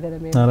రాశారు కదా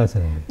మీరు?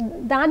 రాశారండి.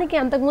 దానికి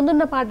అంతకు ముందు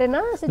ఉన్న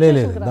పాటేనా?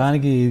 లేదు,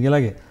 దానికి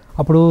ఇలాగే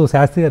అప్పుడు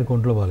శాస్త్రి గారికి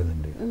ఒంట్లో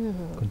బాగాలేదండి,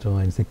 కొంచెం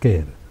ఆయన సిక్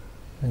అయ్యారు.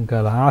 ఇంకా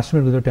లాస్ట్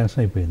మినిట్లో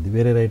టెన్షన్ అయిపోయింది,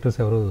 వేరే రైటర్స్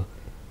ఎవరు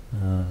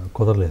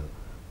కుదరలేదు.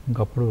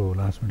 ఇంకప్పుడు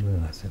లాస్ట్ మినిట్లో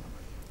రాశాను.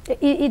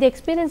 ఇది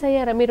ఎక్స్పీరియన్స్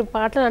అయ్యారా మీరు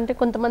పాటలు? అంటే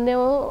కొంతమంది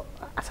ఏమో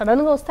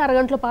సడన్గా వస్తే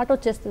అరగంటలో పాట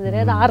వచ్చేస్తుంది,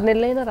 లేదా 6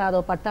 నెలలైనా రాదో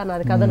పట్ట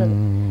నాది కథనది.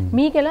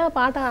 మీకు ఎలా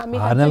పాట?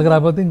 6 నెలలకు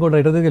రాకపోతే ఇంకోటి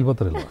రైటర్ దగ్గరికి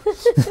వెళ్ళిపోతారు.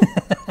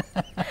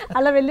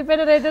 అలా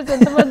వెళ్ళిపోయిన రైటర్స్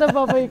ఎంతమంది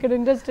పాపం ఇక్కడ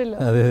ఇండస్ట్రీలో.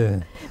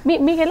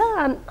 మీకు ఎలా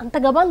అంత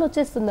గబాల్లో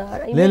వచ్చేస్తుందా?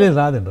 లేదు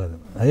రాదండి.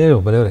 అయ్యో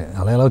బరే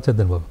అలా ఎలా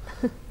వచ్చేద్దండి బాబు,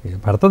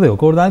 పడుతుంది.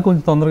 ఒక్కొక్క దానికి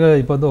కొంచెం తొందరగా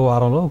అయిపోద్ది, ఒక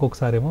వారంలో.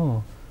 ఒక్కొక్కసారి ఏమో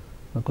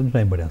కొంచెం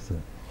టైం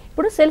పడేస్తుంది.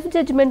 ఇప్పుడు సెల్ఫ్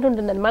జడ్జిమెంట్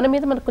ఉంటుందండి, మన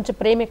మీద మనకు కొంచెం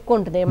ప్రేమ ఎక్కువ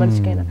ఉంటుంది ఏ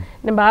మనిషికైనా.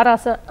 నేను బాగా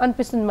రాసా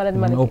అనిపిస్తుంది మనది,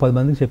 మనకి 10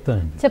 మందికి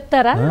చెప్తానండి.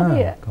 చెప్తారా?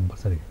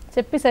 కంపల్సరీ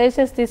చెప్పి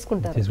సజెషన్స్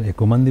తీసుకుంటారు.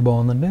 ఎక్కువ మంది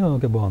బాగుందండి,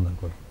 ఓకే బాగుంది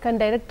అనుకోండి. కానీ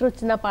డైరెక్టర్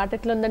వచ్చిన పాట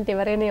ఎట్లా ఉందంటే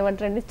ఎవరైనా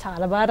ఏమంటారండి,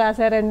 చాలా బాగా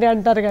రాశారండి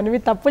అంటారు. కానీ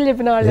మీరు తప్పులు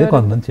చెప్పిన వాళ్ళు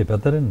కొంతమంది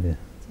చెప్పేస్తారండి,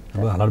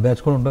 అలాంటి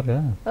బ్యాచ్ కూడా ఉంటారు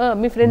కదా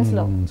మీ ఫ్రెండ్స్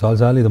లో.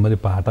 చాలు ఇది మరి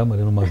పాట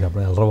మరి మాకు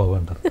చెప్పడం వెళ్ళరా బాబు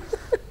అంటారు.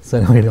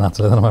 సరే మరి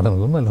నచ్చలేదు అనమాట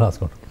అనుకుని మళ్ళీ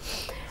రాసుకుంటారు.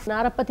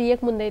 నారప్ప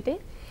తీయక ముందైతే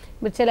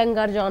మీరు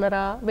తెలంగాణ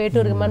జానరా,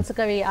 వేటూరు మనసు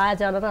కవి ఆ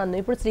జానరా అన్న,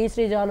 ఇప్పుడు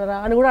శ్రీ జానరా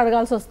అని కూడా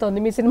అడగాల్సి వస్తుంది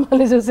మీ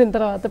సినిమాలు చూసిన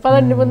తర్వాత.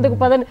 పదండి ముందుకు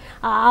పదండి,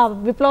 ఆ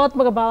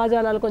విప్లవాత్మక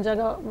భావజానాలు కొంచెం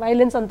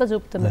వైలెన్స్ అంతా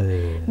చూపుతున్నారు.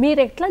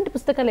 మీరు ఎట్లాంటి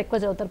పుస్తకాలు ఎక్కువ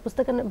చదువుతారు?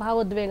 పుస్తకం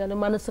భావోద్వేగాలు,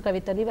 మనస్సు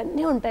కవితలు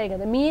ఇవన్నీ ఉంటాయి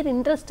కదా, మీరు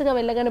ఇంట్రెస్ట్గా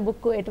వెళ్ళగానే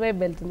బుక్ ఎటువైపు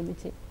వెళ్తుంది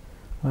మీకు?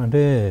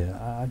 అంటే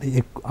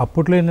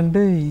అప్పట్లో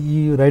ఏంటంటే ఈ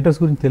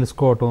రైటర్స్ గురించి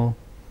తెలుసుకోవటం,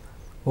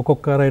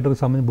 ఒక్కొక్క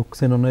రైటర్కి సంబంధించి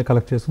బుక్స్ ఏమి ఉన్నాయో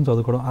కలెక్ట్ చేసుకుని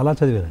చదువుకోవడం, అలా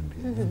చదివానండి.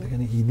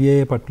 అందుకని ఇదే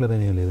పర్టికులర్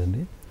అనేవి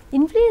లేదండి.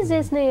 ఇన్ఫ్లుయెన్స్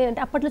చేసినాయి అంటే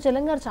అప్పట్లో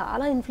తెలంగాణ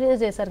చాలా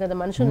ఇన్ఫ్లుయెన్స్ చేశారు కదా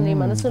మనుషుల్ని,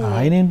 మనసుల్ని.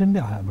 ఆయన ఏంటంటే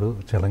ఇప్పుడు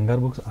తెలంగాణ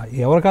బుక్స్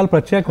ఎవరికాలు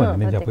ప్రత్యేకం అండి.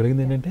 నేను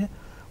చెప్పగలిగింది ఏంటంటే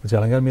ఇప్పుడు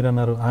తెలంగాణ మీరు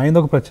అన్నారు,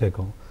 ఆయనదొక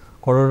ప్రత్యేకం.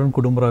 కొడవడం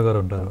కుటుంబరావు గారు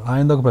ఉంటారు,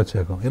 ఆయనదొక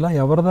ప్రత్యేకం. ఇలా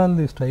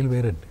ఎవరిదాది స్టైల్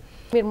వేరండి.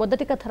 మీరు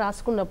మొదటి కథ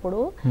రాసుకున్నప్పుడు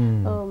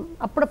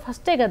అప్పుడు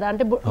ఫస్టే కదా,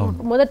 అంటే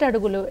మొదటి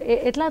అడుగులు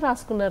ఎట్లా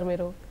రాసుకున్నారు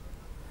మీరు?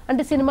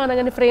 అంటే సినిమా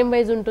అనగానే ఫ్రేమ్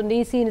వైజ్ ఉంటుంది,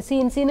 ఈ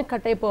సీన్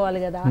కట్ అయిపోవాలి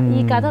కదా,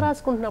 ఈ కథ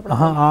రాసుకుంటున్నప్పుడు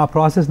ఆ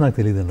ప్రాసెస్ నాకు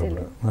తెలియదు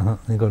అండి.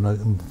 ఇంకా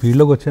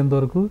ఫీల్డ్లోకి వచ్చేంత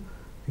వరకు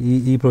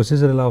ఈ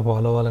ప్రొసీజర్ ఇలా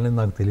ఫాలో అవ్వాలనేది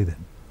నాకు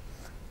తెలియదండి.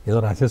 ఏదో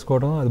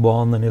రాసేసుకోవడం, అది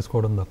బాగుంది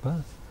అనేసుకోవడం తప్ప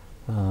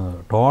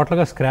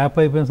టోటల్గా స్క్రాప్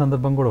అయిపోయిన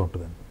సందర్భం కూడా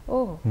ఉంటుందండి.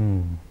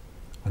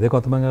 అదే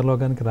కొత్త బంగారు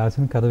లోకానికి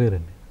రాసిన కథ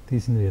వేరండి,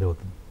 తీసింది వేరే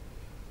అవుతుంది.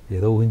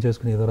 ఏదో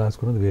ఊహించేసుకుని ఏదో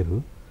రాసుకున్నది వేరు,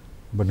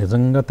 బట్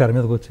నిజంగా తెర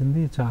మీదకి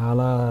వచ్చింది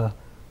చాలా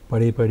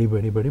పడి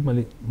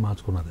మళ్ళీ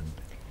మార్చుకున్నదండి.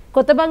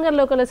 కొత్త బంగారు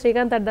లోకంలో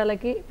శ్రీకాంత్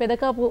అడ్డాలకి,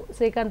 పెదకాపు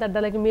శ్రీకాంత్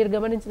అడ్డాలకి మీరు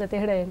గమనించిన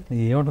తేడా ఏంటి?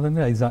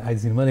 ఏముంటుందండి, 5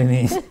 సినిమాలేని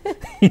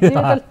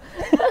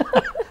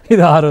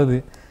ఇది 6వది,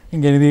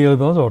 ఇంకెనిమిది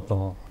వెళ్తాం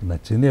చూడటం,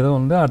 నచ్చింది ఏదో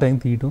ఉంది ఆ టైం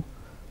తీయటం,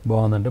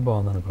 బాగుందంటే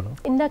బాగుంది అనుకోవడం.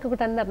 ఇందాక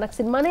ఒకటి అన్నారు, నాకు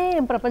సినిమానే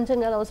ప్రపంచం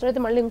కాదు,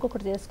 అవసరమైతే మళ్ళీ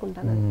ఇంకొకటి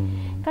చేసుకుంటాను.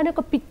 కానీ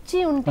ఒక పిచ్చి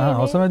ఉంటే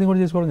అవసరమైతే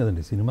ఇంకోటి చేసుకోవడం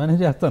కదండి, సినిమానే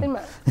చేస్తాను.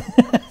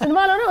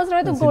 సినిమాలోనే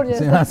అవసరమైతే ఇంకోటి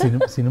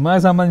చేస్తాను.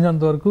 సినిమాకి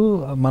సంబంధించినంత వరకు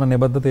మన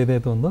నిబద్ధత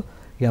ఏదైతే ఉందో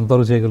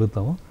ఎంతవరకు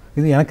చేయగలుగుతామో,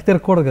 ఇది వెనక్కి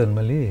తిరగకూడదు కదండి,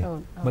 మళ్ళీ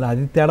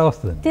అది తేడా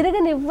వస్తుంది.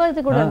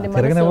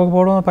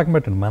 తిరగనివ్వకపోవడం పక్కన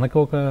పెట్టండి, మనకు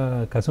ఒక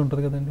కసి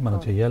ఉంటుంది కదండి, మనం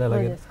చెయ్యాలి.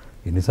 అలాగే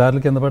ఎన్నిసార్లు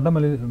కింద పడ్డా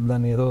మళ్ళీ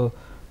దాన్ని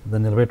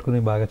నిలబెట్టుకుని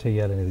బాగా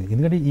చెయ్యాలి అనేది.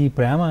 ఎందుకంటే ఈ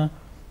ప్రేమ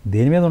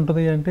దేని మీద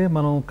ఉంటుంది అంటే,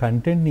 మనం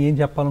కంటెంట్ని ఏం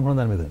చెప్పాలనుకున్నాం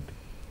దాని మీద అండి.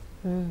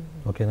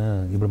 ఓకేనా,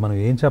 ఇప్పుడు మనం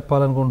ఏం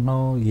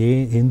చెప్పాలనుకుంటున్నాం,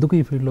 ఎందుకు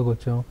ఈ ఫీల్డ్లోకి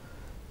వచ్చాం,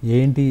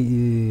 ఏంటి ఈ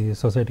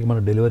సొసైటీకి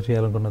మనం డెలివర్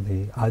చేయాలనుకున్నది,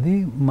 అది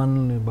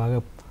మనల్ని బాగా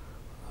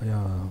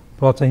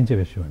ప్రోత్సహించే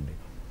విషయం అండి.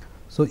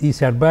 సో ఈ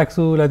సెట్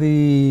బ్యాక్స్ లేదా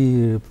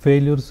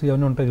ఫెయిల్యూర్స్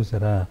ఇవన్నీ ఉంటాయి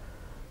చూసారా,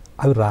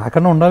 అవి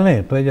రాకుండా ఉండాలనే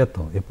ట్రై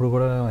చేస్తాం. ఎప్పుడు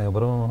కూడా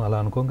ఎవరూ అలా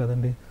అనుకోం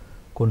కదండి.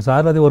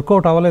 కొన్నిసార్లు అది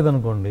వర్కౌట్ అవ్వలేదు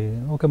అనుకోండి,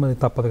 ఓకే మరి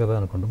తప్పదు కదా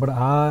అనుకోండి, బట్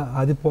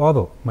అది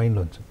పోదు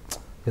మైండ్లోంచి.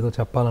 ఏదో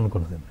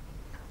చెప్పాలనుకున్నదండి,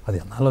 అది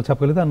అన్నాలో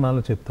చెప్పగలిగితే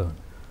అన్నాలో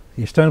చెప్తామండి.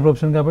 ఇష్టమైన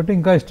ప్రొఫెషన్ కాబట్టి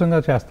ఇంకా ఇష్టంగా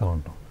చేస్తూ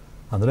ఉంటాం,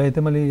 అందులో అయితే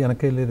మళ్ళీ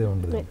వెనక్కి వెళ్ళేదే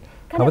ఉండదు.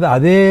 కాకపోతే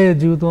అదే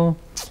జీవితం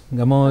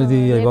గమో ఇది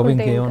బాబు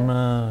ఇంకేమన్నా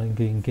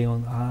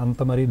ఇంకేమన్నా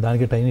అంత మరి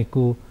దానికి టైం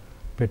ఎక్కువ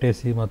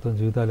పెట్టేసి మొత్తం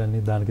జీవితాలన్నీ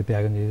దానికి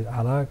త్యాగం చేసి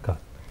అలా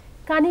కాదు.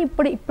 కానీ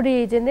ఇప్పుడు ఈ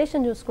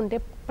జనరేషన్ చూసుకుంటే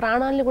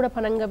ప్రాణాలను కూడా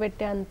పణంగా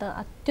పెట్టే అంత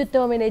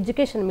అత్యుత్తమమైన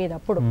ఎడ్యుకేషన్ మీద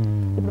ఇప్పుడు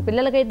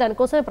పిల్లలకైతే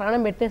దానికోసమే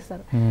ప్రాణం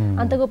పెట్టేస్తారు.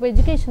 అంత గొప్ప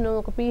ఎడ్యుకేషన్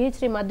ఒక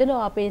పిహెచ్డి మధ్యలో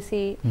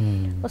ఆపేసి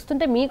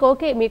వస్తుంటే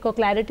మీకు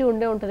క్లారిటీ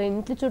ఉండే ఉంటుంది,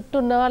 ఇంటి చుట్టూ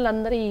ఉన్న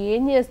వాళ్ళందరూ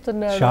ఏం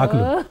చేస్తున్నారు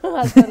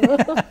అసలు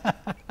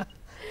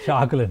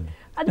షాకులండి.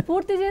 అది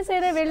పూర్తి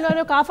చేసేదే వెళ్ళు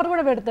అని ఒక ఆఫర్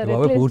కూడా పెడతారు.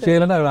 పూర్తి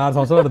చేయాలని 6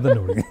 సంవత్సరాలు పడుతుంది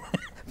ఇప్పుడు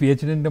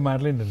పిహెచ్డి అంటే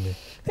మాట్లాడండి.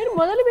 మీరు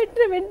మొదలు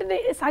పెట్టిన వెంటనే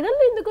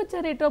సగంలో ఎందుకు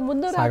వచ్చారు? ఇటు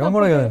ముందు సగం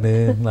కూడా కదండి,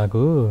 నాకు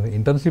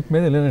ఇంటర్న్షిప్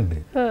మీద వెళ్ళానండి.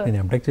 నేను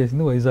ఎంటెక్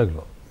చేసింది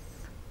వైజాగ్లో,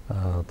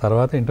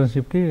 తర్వాత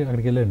ఇంటర్న్షిప్కి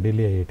అక్కడికి వెళ్ళాను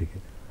ఢిల్లీ ఐఐటికి.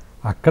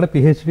 అక్కడ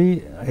పిహెచ్డి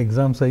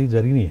ఎగ్జామ్స్ అవి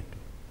జరిగినాయండి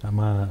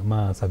మా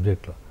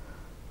సబ్జెక్ట్లో.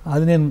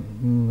 అది నేను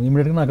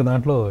ఇమీడియట్గా నాకు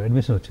దాంట్లో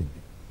అడ్మిషన్ వచ్చింది.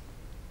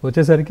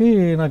 వచ్చేసరికి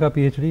నాకు ఆ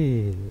పిహెచ్డి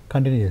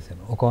కంటిన్యూ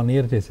చేశాను, ఒక 1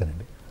 year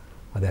చేశానండి.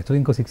 అది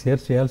యాక్చువల్లీ ఇంకో 6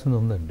 years చేయాల్సింది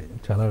ఉందండి,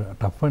 చాలా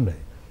టఫ్ అండి. అది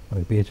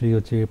మనకి పిహెచ్డి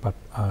వచ్చి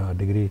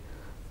డిగ్రీ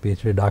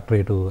పిహెచ్డి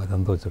డాక్టరేటు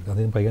అదంతా వచ్చాడు.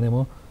 అదే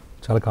పైగానేమో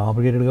చాలా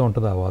కాంప్లికేటెడ్గా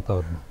ఉంటుంది ఆ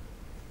వాతావరణం.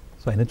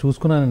 సో అయినా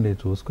చూసుకున్నానండి,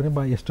 చూసుకుని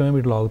బాగా ఇష్టమే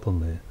వీటిలో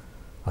ఆగుతుంది.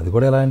 అది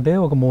కూడా ఎలా అంటే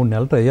ఒక 3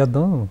 నెలలు ట్రై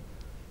చేద్దాం,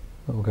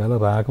 ఒకవేళ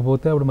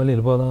రాకపోతే అప్పుడు మళ్ళీ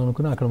వెళ్ళిపోదాం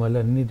అనుకుని అక్కడ మళ్ళీ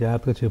అన్నీ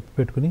జాగ్రత్తగా చెప్పి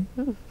పెట్టుకుని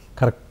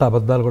కరెక్ట్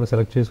అబద్ధాలు కూడా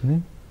సెలెక్ట్ చేసుకుని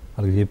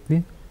వాళ్ళకి చెప్పి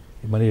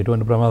మళ్ళీ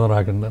ఎటువంటి ప్రమాదం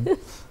రాకుండా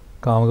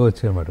కామ్గా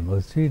వచ్చాయన్నమాట.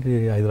 వచ్చి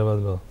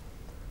హైదరాబాద్లో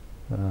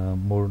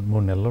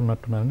 3 నెలలు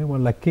ఉన్నట్టున్నానండి.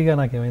 వాళ్ళు లక్కీగా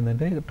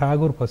నాకేమైందంటే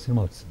ఠాగూర్ ఫస్ట్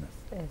సినిమా వచ్చింది.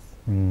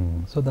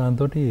 సో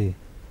దాంతో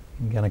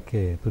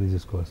వెనక్కి తురి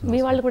తీసుకోవాల్సింది. మీ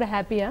వాళ్ళు కూడా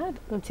హ్యాపీయా?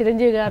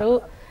 చిరంజీవి గారు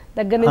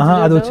దగ్గర నుంచి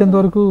అది వచ్చేంత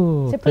వరకు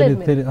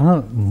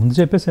ముందు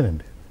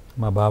చెప్పేశానండి.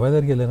 మా బాబాయ్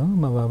దగ్గరికి వెళ్ళాను,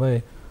 మా బాబాయ్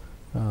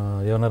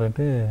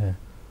ఏమన్నారంటే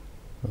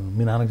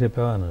మీ నాన్నకి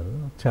చెప్పావా అన్నారు.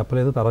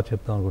 చెప్పలేదు, తర్వాత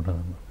చెప్తాం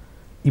అనుకుంటాను.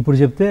 ఇప్పుడు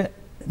చెప్తే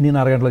నేను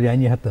 6 గంటలో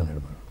జాయిన్ చేస్తాను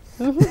అన్నాడు.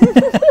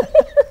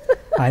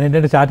 ఆయన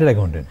ఏంటంటే చార్టెడ్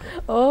అకౌంటెంట్,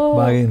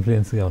 బాగా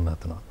ఇన్ఫ్లుయెన్స్గా ఉన్న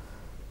అతను.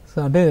 సో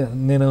అంటే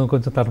నేను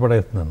కొంచెం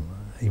తటపడేస్తున్నాను.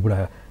 ఇప్పుడు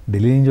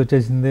ఢిల్లీ నుంచి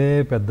వచ్చేసిందే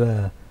పెద్ద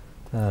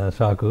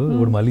షాకు,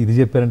 ఇప్పుడు మళ్ళీ ఇది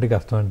చెప్పారంటే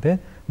కష్టం. అంటే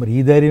మరి ఈ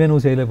ధైర్యమే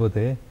నువ్వు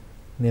చేయలేకపోతే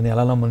నేను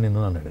ఎలా నమ్మను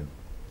నిన్ను అన్నాడు.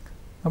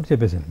 అప్పుడు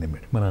చెప్పేసాను నేను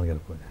మా నాన్నగారు.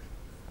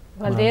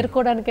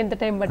 చేరుకోవడానికి ఎంత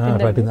టైం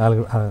పట్టింది?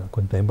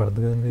 కొంచెం టైం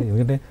పడుతుంది కదండి,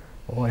 ఎందుకంటే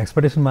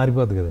ఎక్స్పెక్టేషన్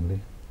మారిపోద్ది కదండి.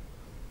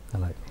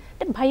 అలాగే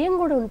అంటే భయం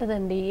కూడా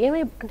ఉంటుందండి.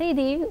 అంటే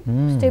ఇది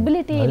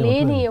స్టెబిలిటీ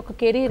లేని ఒక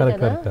కెరీర్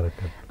కదా,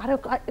 అరే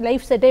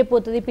లైఫ్ సెట్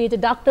అయిపోతుంది,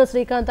 ఫ్యూచర్ డాక్టర్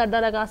శ్రీకాంత్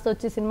అడ్డాలా కాస్త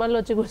వచ్చి సినిమాల్లో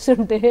వచ్చి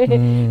కూర్చుంటే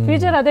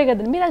ఫ్యూచర్ అదే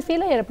కదండి. మీరు అది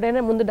ఫీల్ అయ్యారు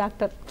ఎప్పుడైనా, ముందు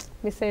డాక్టర్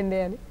మిస్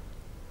అయింది అని?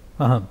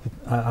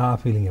 ఆ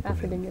ఫీలింగ్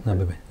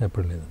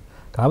ఎప్పుడు లేదు.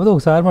 కాకపోతే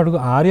ఒకసారి మటుకు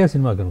ఆర్యా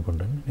సినిమాకి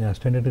అనుకుంటాను, నేను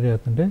అసిస్టెంట్ ఎడిటర్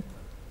చేస్తుంటే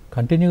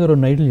కంటిన్యూగా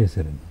 2 నైట్లు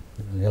చేశారండి.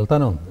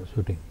 వెళ్తానే ఉంది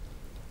షూటింగ్,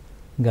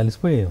 ఇంకా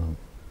అలిసిపోయాము.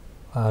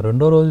 ఆ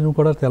 2వ రోజున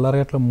కూడా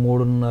తెల్లారగట్ల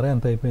 3:30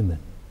 ఎంత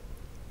అయిపోయిందండి.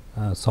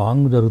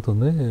 సాంగ్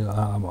జరుగుతుంది,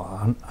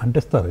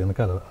 అంటిస్తారు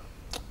వెనకాల.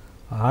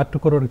 ఆర్ట్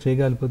కుర్రోడికి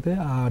చేయగలిగిపోతే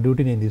ఆ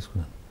డ్యూటీ నేను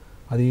తీసుకున్నాను.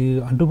 అది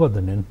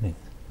అంటుపోద్దండి వెంటనే,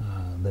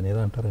 దాన్ని ఏదో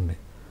అంటారండి,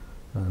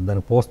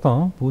 దాన్ని పోస్తాం,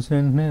 పూసిన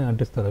వెంటనే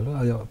అంటిస్తారు వాళ్ళు.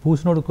 అది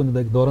పూసినోడు కొంచెం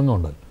దూరంగా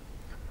ఉండాలి.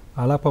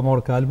 అలా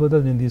వాడు కాలిపోతే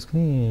అది నేను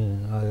తీసుకుని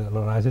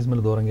అలా రాసేసి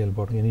మళ్ళీ దూరంగా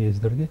వెళ్ళిపోవడం ఇవన్నీ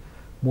చేసేటడికి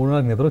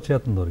 3 నిద్ర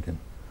వచ్చేస్తుంది దొరికాను.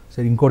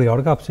 సరే ఇంకోటి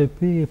ఎవరికి అప్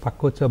చెప్పి పక్క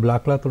వచ్చి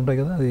బ్లాక్ క్లాత్ ఉంటాయి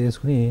కదా, అది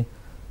వేసుకుని,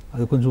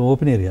 అది కొంచెం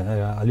ఓపెన్ ఏరియా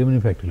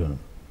అల్యూమినియం ఫ్యాక్టరీలోను,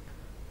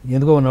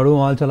 ఎందుకో నడుము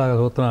వాల్చలాగా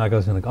చూస్తున్నా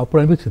ఆకాశానికి. అప్పుడు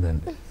అనిపించింది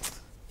అండి,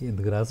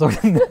 ఎందుకు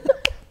రాసుకుంటా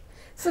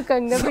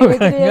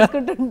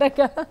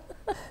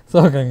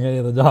సుఖంగా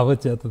ఏదో జాబ్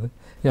వచ్చేస్తుంది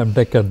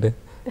ఎంటెక్ అంటే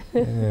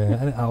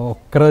అని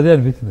ఒక్కరోజే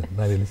అనిపించింది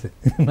నాకు తెలిసి.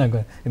 నాకు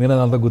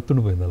నేను అంత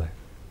గుర్తుండిపోయింది అలా.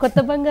 కొత్త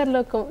బంగారు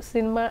లోకం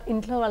సినిమా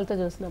ఇంట్లో వాళ్ళతో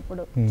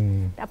చూసినప్పుడు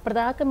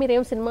అప్పటిదాకా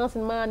మీరేం సినిమా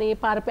సినిమా అని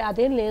పారిపోయి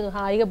అదేం లేదు,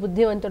 హాయిగా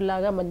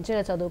బుద్ధివంతుల్లాగా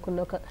మంచిగా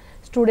చదువుకున్న ఒక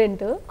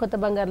స్టూడెంట్ కొత్త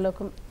బంగారు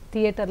లోకం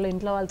థియేటర్లో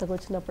ఇంట్లో వాళ్ళతో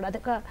వచ్చినప్పుడు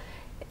అదొక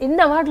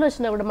ఎన్ని అవార్డులు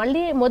వచ్చినప్పుడు,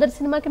 మళ్ళీ మొదటి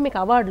సినిమాకి మీకు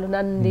అవార్డులు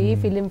నంది,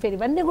 ఫిలింఫేర్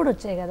ఇవన్నీ కూడా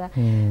వచ్చాయి కదా.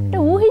 అంటే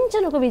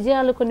ఊహించని ఒక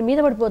విజయాలు కొన్ని మీద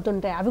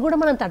పడిపోతుంటాయి, అవి కూడా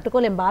మనం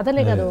తట్టుకోలేం,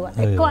 బాధలే కదా,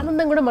 ఎక్కువ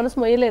ఆనందం కూడా మనసు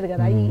మొయ్యలేదు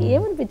కదా.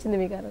 ఏమనిపించింది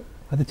మీకు?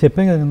 అది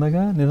చెప్పాను కదా ఇందాక,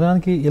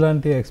 నిజానికి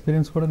ఇలాంటి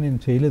ఎక్స్పీరియన్స్ కూడా నేను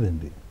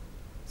చేయలేదండి.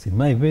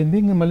 సినిమా అయిపోయింది,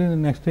 ఇంకా మళ్ళీ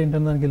నెక్స్ట్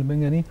ఏంటని దానికి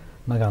వెళ్ళిపోయాం, కానీ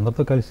నాకు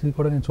అందరితో కలిసి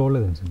కూడా నేను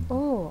చూడలేదండి సినిమా.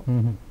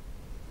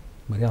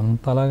 మరి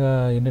అంత అలాగా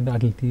ఏంటంటే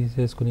అట్లా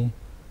తీసేసుకుని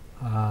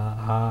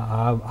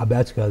ఆ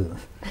బ్యాచ్ కాదు.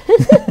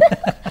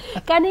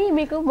 కానీ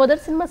మీకు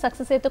మొదటి సినిమా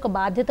సక్సెస్ అయితే ఒక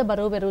బాధ్యత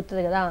బరువు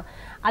పెరుగుతుంది కదా,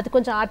 అది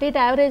కొంచెం అటు ఇటు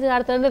యావరేజ్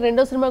ఆడుతుంటే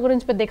రెండో సినిమా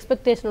గురించి పెద్ద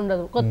ఎక్స్పెక్టేషన్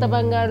ఉండదు. కొత్త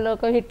బంగారులో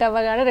హిట్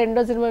అవ్వగానే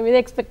రెండో సినిమా మీద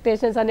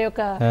ఎక్స్పెక్టేషన్స్ అనే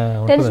ఒక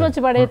టెన్షన్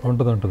వచ్చి పడే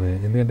ఉంటుంది.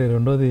 ఎందుకంటే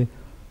రెండోది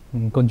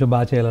కొంచెం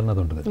బాగా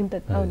చేయాలన్నది ఉంటుంది.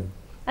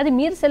 అది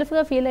మీరు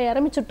సెల్ఫ్గా ఫీల్ అయ్యారా?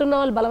 మీ చుట్టూ ఉన్న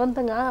వాళ్ళు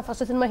బలవంతంగా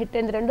ఫస్ట్ సినిమా హిట్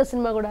అయింది రెండో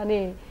సినిమా కూడా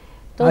అని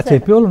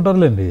చెప్పేవాళ్ళు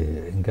ఉంటారులేండి.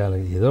 ఇంకా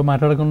ఏదో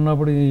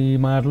మాట్లాడుకున్నప్పుడు ఈ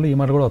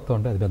మాట కూడా వస్తూ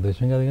ఉంటాయి, అది పెద్ద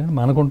విషయం కాదు, కానీ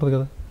మనకు ఉంటుంది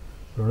కదా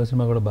రెండో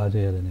సినిమా కూడా బాగా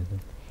చేయాలి అనేది.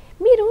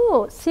 మీరు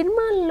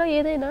సినిమాల్లో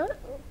ఏదైనా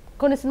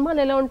కొన్ని సినిమాలు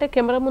ఎలా ఉంటే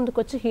కెమెరా ముందుకు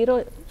వచ్చి హీరో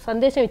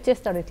సందేశం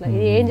ఇచ్చేస్తాడు, ఇట్లా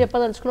ఏం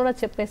చెప్పదలుచుకున్నాడో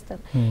అది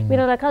చెప్పేస్తారు.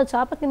 మీరు రకాల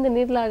చాప కింద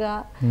నీరులాగా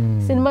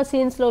సినిమా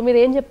సీన్స్లో మీరు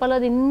ఏం చెప్పాలో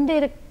అది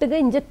ఇండైరెక్ట్గా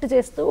ఇంజెక్ట్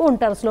చేస్తూ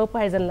ఉంటారు, స్లో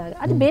పాయిజన్ లాగా.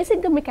 అది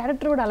బేసిక్గా మీ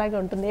క్యారెక్టర్ కూడా అలాగే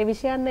ఉంటుంది. ఏ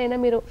విషయాన్నైనా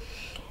మీరు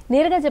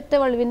నేరుగా చెప్తే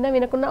వాళ్ళు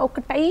వినకుండా ఒక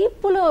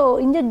టైపులో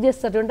ఇంజెక్ట్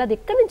చేస్తారు చూడండి, అది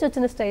ఎక్కడి నుంచి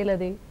వచ్చిన స్టైల్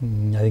అది?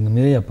 అది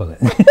మీరే చెప్పాలి.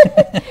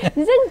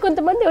 నిజంగా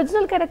కొంతమంది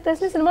ఒరిజినల్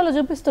క్యారెక్టర్స్ ని సినిమాలో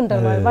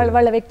చూపిస్తుంటారు,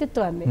 వాళ్ళ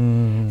వ్యక్తిత్వాన్ని.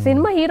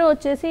 సినిమా హీరో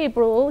వచ్చేసి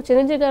ఇప్పుడు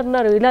చిరంజీవి గారు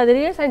ఉన్నారు, ఇలా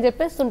తిరిగేసి ఆయన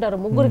చెప్పేస్తుంటారు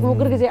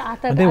ముగ్గురికి.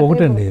 అంటే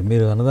ఒకటండి,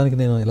 మీరు అన్నదానికి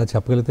నేను ఇలా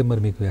చెప్పగలిగితే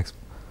మరి మీకు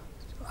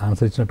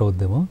ఆన్సర్ ఇచ్చినట్టు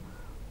అవుద్దేమో.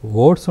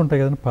 వర్డ్స్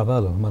ఉంటాయి కదండి,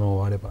 పదాలు మనం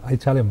వాడే, అది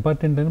చాలా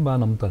ఇంపార్టెంట్ అని బాగా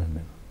నమ్ముతానండి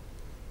నేను.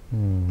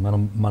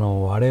 మనం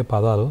వాడే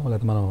పదాలు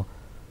లేకపోతే మనం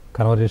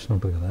కన్వర్జేషన్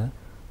ఉంటుంది కదా,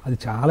 అది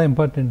చాలా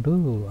ఇంపార్టెంట్.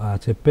 ఆ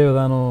చెప్పే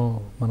విధానం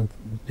మనం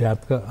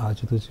జాగ్రత్తగా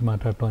ఆచితూచి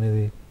మాట్లాడటం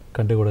అనేది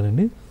కంటే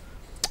కూడానండి,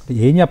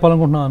 ఏం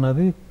చెప్పాలనుకుంటున్నాం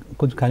అన్నది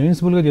కొంచెం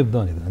కన్విన్సిబుల్గా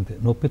చెప్దాం అనేది, అంతే,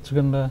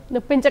 నొప్పించకుండా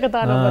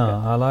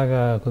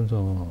అలాగా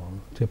కొంచెం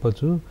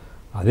చెప్పచ్చు.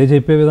 అదే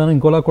చెప్పే విధానం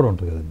ఇంకోలా కూడా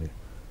ఉంటుంది కదండి,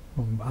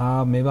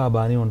 మేబీ ఆ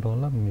బాగానే ఉండటం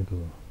వల్ల మీకు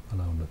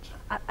అలా ఉండొచ్చు.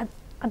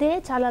 అదే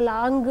చాలా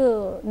లాంగ్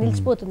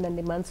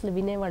నిలిచిపోతుందండి మనసులు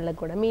వినే వాళ్ళకి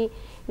కూడా.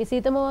 మీ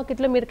సీతమ్మ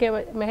వాకిట్లో మీరు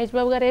మహేష్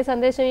బాబు గారు ఏ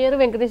సందేశం ఇయ్యారు,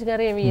 వెంకటేష్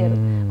గారు ఏమి ఇయ్యారు,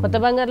 కొత్త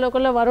బంగారు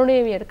లోకంలో వరుణ్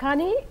ఏమి ఇయ్యారు,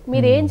 కానీ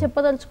మీరు ఏం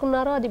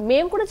చెప్పదలుచుకున్నారో అది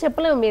మేము కూడా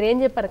చెప్పలేము, మీరు ఏం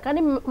చెప్పారు,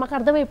 కానీ మాకు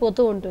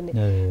అర్థమైపోతూ ఉంటుంది.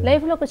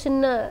 లైఫ్లో ఒక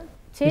చిన్న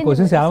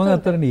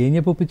ఏం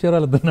చెప్పి ఒప్పించారో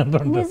అర్థం.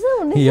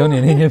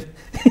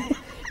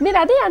 మీరు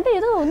అదే అంటే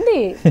ఏదో ఉంది,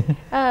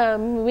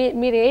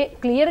 మీరే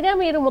క్లియర్గా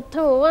మీరు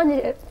మొత్తం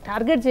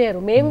టార్గెట్ చేయరు,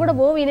 మేము కూడా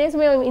వినేసి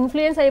మేము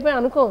ఇన్ఫ్లుయెన్స్ అయిపోయి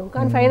అనుకోం,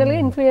 కానీ ఫైనల్గా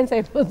ఇన్ఫ్లుయెన్స్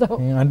అయిపోతాం.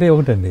 అంటే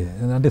ఒకటండి,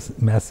 అంటే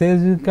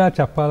మెసేజ్గా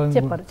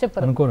చెప్పాలని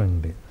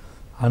అనుకోనండి,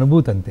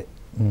 అనుభూతి అంతే,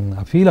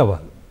 ఫీల్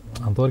అవ్వాలి,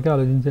 అంతవరకు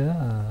ఆలోచించా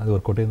అది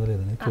వర్కౌట్ అయిందో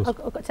లేదని.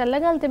 ఒక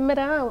చల్లగాలి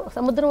తిమ్మెర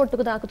సముద్రం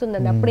ఒట్టుకు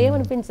తాకుతుందండి, అప్పుడు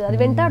ఏమనిపించదు, అది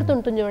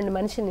వెంటాడుతుంటుంది చూడండి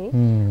మనిషిని,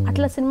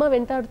 అట్లా సినిమా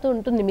వెంటాడుతూ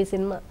ఉంటుంది. మీ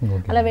సినిమా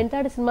అలా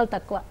వెంటాడే సినిమాలు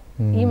తక్కువ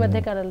ఈ మధ్య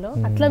కాలంలో,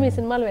 అట్లా మీ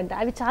సినిమాలు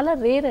అవి చాలా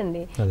రేర్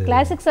అండి.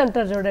 క్లాసిక్స్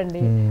అంటారు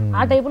చూడండి,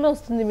 ఆ టైపులో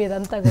వస్తుంది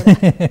మీదంతా కూడా.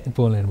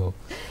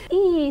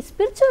 ఈ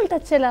స్పిరిచువల్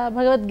టచ్ ఎలా,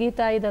 భగవద్గీత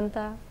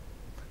ఇదంతా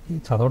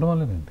చదవడం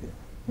వల్లేనండి,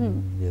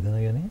 ఏదైనా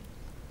కానీ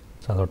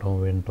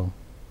చదవటం వినటం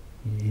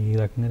ఈ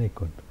రకంగానే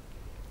ఎక్కువ.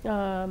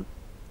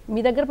 మీ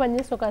దగ్గర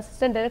పనిచేసిన ఒక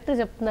అసిస్టెంట్ డైరెక్టర్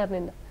చెప్తున్నారు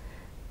నిన్న,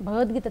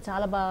 భగవద్గీత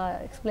చాలా బాగా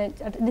ఎక్స్ప్లెయిన్,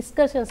 అంటే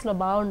డిస్కషన్స్లో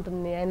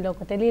బాగుంటుంది, ఆయనలో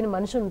ఒక తెలియని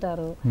మనిషి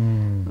ఉంటారు,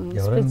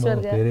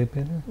 స్పిరిచువల్గా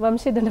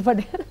వంశీధర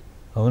పడ్డారు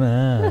అవునా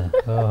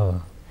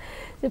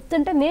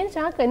చెప్తుంటే నేను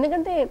షాక్.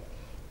 ఎందుకంటే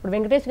ఇప్పుడు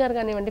వెంకటేష్ గారు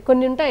కానివ్వండి,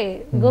 కొన్ని ఉంటాయి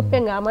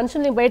గోప్యంగా ఆ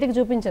మనుషుల్ని బయటకు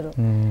చూపించరు.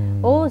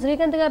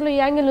 శ్రీకాంత్ గారిలో ఈ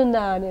యాంగిల్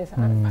ఉందా అనేసి.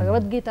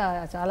 భగవద్గీత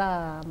చాలా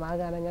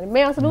బాగా అనగానే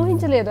మేము అసలు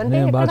ఊహించలేదు. అంటే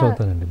బాగా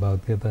చదువుతానండి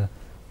భగవద్గీత,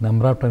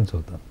 నెంబర్ ఆఫ్ టైమ్స్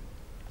చదువుతాను.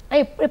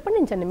 ఎప్పటి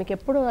నుంచి అండి మీకు,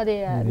 ఎప్పుడు అది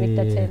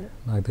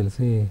నాకు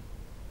తెలిసి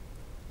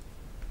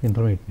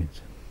ఇంటర్మీడియట్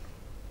నుంచి.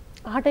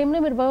 ఆ టైంలో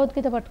మీరు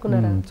భగవద్గీత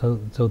పట్టుకున్నారా?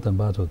 చదువుతాను,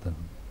 బాగా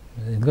చదువుతాను,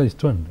 ఎందుకంటే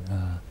ఇష్టం అండి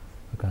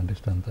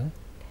కాంటెస్ట్ అంతా.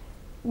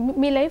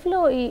 మీ లైఫ్లో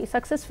ఈ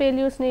సక్సెస్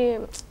ఫెయిల్యూర్స్ని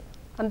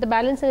అంత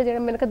బ్యాలెన్స్గా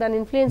చేయడం వెనక దాని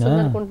ఇన్ఫ్లుయెన్స్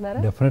ఉందనుకుంటున్నారా?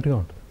 డెఫినెట్గా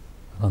ఉంటుంది,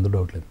 అందులో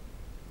డౌట్ లేదు.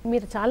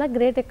 మీరు చాలా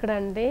గ్రేట్ ఎక్కడ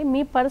అంటే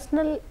మీ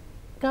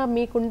పర్సనల్గా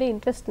మీకుండే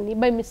ఇంట్రెస్ట్ని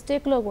బై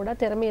మిస్టేక్లో కూడా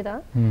తెర మీద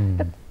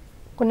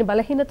కొన్ని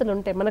బలహీనతలు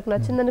ఉంటాయి, మనకు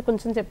నచ్చిందని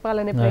కొంచెం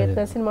చెప్పాలనే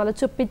ప్రయత్నం, సినిమాలో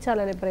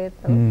చూపించాలనే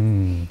ప్రయత్నం.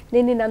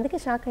 నేను అందుకే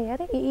షాక్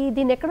అయ్యారు,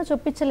 దీన్ని ఎక్కడో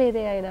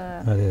చూపించలేదే ఆయన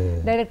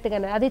డైరెక్ట్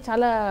గానే. అది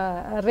చాలా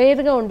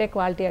రేర్ గా ఉండే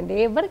క్వాలిటీ అండి.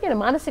 ఎవరికైనా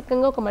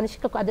మానసికంగా ఒక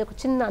మనిషికి అది ఒక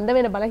చిన్న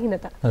అందమైన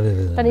బలహీనత,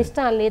 తన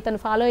ఇష్టాన్ని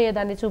తను ఫాలో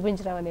అయ్యేదాన్ని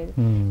చూపించడం అనేది.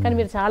 కానీ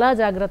మీరు చాలా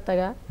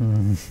జాగ్రత్తగా,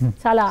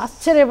 చాలా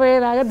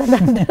ఆశ్చర్యపోయేలాగా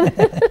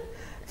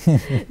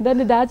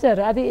దాన్ని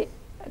దాచారు. అది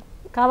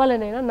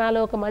కావాలనైనా నాలో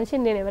ఒక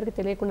మనిషిని నేను ఎవరికి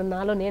తెలియకుండా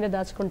నాలో నేనే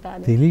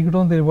దాచుకుంటాను.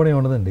 తెలియకడం తెలియకపోవడం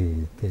ఉండదండి,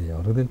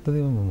 ఎవరికి తెలుస్తుంది?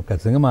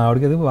 ఖచ్చితంగా మా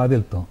ఆవిడకి అది బాగా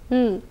తెలుస్తాం,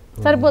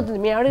 సరిపోతుంది.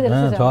 మీ ఆవిడకి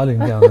తెలుసు చాలు,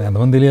 ఇంకా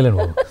ఎంతమంది తెలియాలి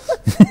నువ్వు.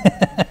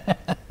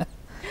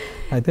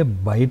 అయితే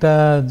బయట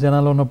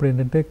జనాలు ఉన్నప్పుడు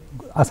ఏంటంటే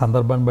ఆ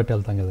సందర్భాన్ని బట్టి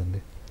వెళ్తాం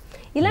కదండి.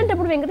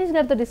 ఇలాంటప్పుడు వెంకటేష్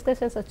గారితో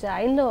డిస్కషన్స్ వచ్చాయి.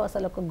 ఆయనలో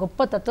అసలు ఒక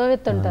గొప్ప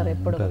తత్వవేత్త ఉంటారు.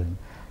 ఎప్పుడు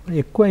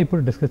ఎక్కువ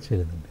ఇప్పుడు డిస్కస్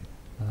చేయలేదండి,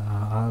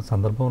 ఆ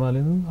సందర్భం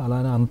రాలేదు.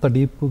 అలానే అంత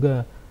డీప్గా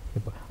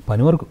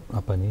పని వరకు ఆ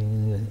పని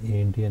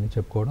ఏంటి అని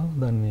చెప్పుకోవడం,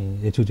 దాన్ని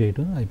అచీవ్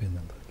చేయడం అయిపోయింది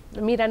అంత.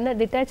 మీరన్న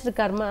డిటాచ్డ్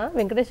కర్మ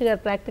వెంకటేష్ గారు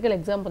ప్రాక్టికల్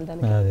ఎగ్జాంపుల్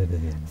దానికి.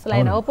 అసలు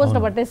ఆయన అవపోస్ట్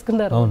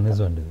పట్టేసుకున్నారు.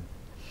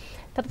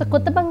 తర్వాత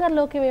కొత్త బంగారు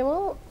లోకం ఏమో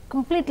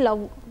కంప్లీట్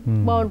లవ్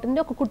బాగుంటుంది,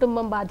 ఒక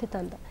కుటుంబం బాధ్యత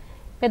అంతా.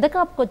 పెద్ద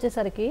కాపుకి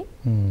వచ్చేసరికి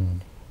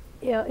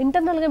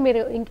ఇంటర్నల్గా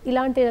మీరు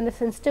ఇలాంటి ఏదైనా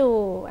సెన్సిటివ్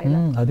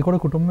అది కూడా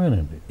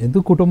కుటుంబమేనండి.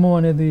 ఎందుకు కుటుంబం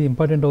అనేది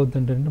ఇంపార్టెంట్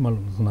అవుతుందంటే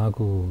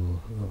నాకు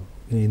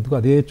ఎందుకు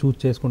అదే చూస్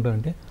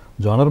చేసుకుంటానంటే,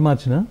 జోనర్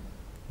మార్చిన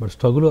బట్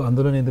స్ట్రగుల్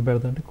అందులో ఎందుకు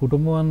పెడతానంటే,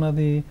 కుటుంబం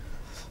అన్నది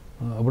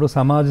ఇప్పుడు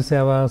సమాజ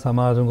సేవ,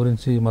 సమాజం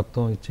గురించి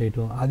మొత్తం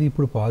ఇచ్చేయటం అది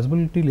ఇప్పుడు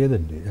పాసిబిలిటీ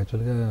లేదండి.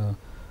 యాక్చువల్గా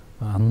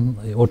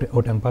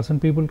ఓ 10%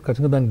 పీపుల్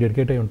ఖచ్చితంగా దానికి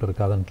డెడికేట్ అయి ఉంటారు,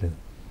 కాదనట్లేదు.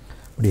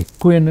 ఇప్పుడు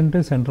ఎక్కువ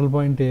ఏంటంటే సెంట్రల్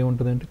పాయింట్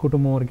ఏముంటుందంటే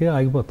కుటుంబం వరకే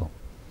ఆగిపోతాం.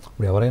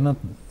 ఇప్పుడు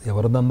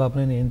ఎవరి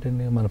దందాపనైనా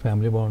ఏంటండి, మన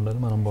ఫ్యామిలీ బాగుండాలి,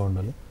 మనం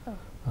బాగుండాలి,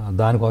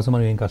 దానికోసం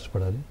మనం ఏం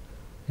కష్టపడాలి,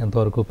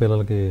 ఎంతవరకు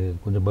పిల్లలకి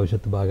కొంచెం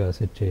భవిష్యత్తు బాగా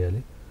సెట్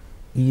చేయాలి,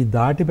 ఈ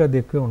దాటి పెద్ద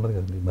ఎక్కువే ఉండదు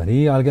కదండి. మరీ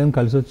వాళ్ళకేం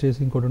కలిసి వచ్చేసి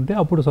ఇంకోటి ఉంటే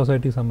అప్పుడు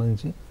సొసైటీకి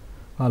సంబంధించి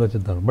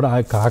ఆలోచిద్దాం. బట్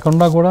అది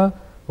కాకుండా కూడా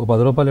ఓ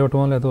 10 రూపాయలు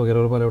ఇవ్వటమో, లేదా ఒక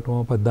 20 రూపాయలు ఇవ్వటమో,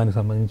 దానికి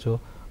సంబంధించో,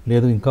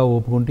 లేదు ఇంకా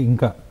ఒప్పుకుంటే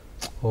ఇంకా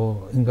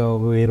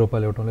 1000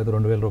 రూపాయలు ఇవ్వటం, లేదా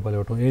 2000 రూపాయలు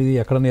ఇవ్వటం, ఇది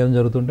ఎక్కడ ఏదైనా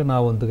జరుగుతుంటే నా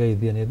వంతుగా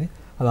ఇది అనేది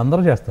అది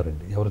అందరూ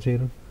చేస్తారండి, ఎవరు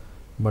చేయరు.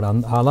 బట్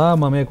అలా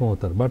మమేకం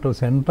అవుతారు. బట్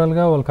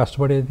సెంట్రల్గా వాళ్ళు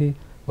కష్టపడేది,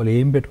 వాళ్ళు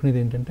ఏం పెట్టుకునేది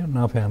ఏంటంటే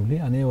నా ఫ్యామిలీ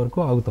అనే వరకు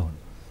ఆగుతామండి.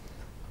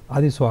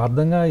 అది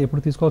స్వార్థంగా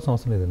ఎప్పుడు తీసుకోవాల్సిన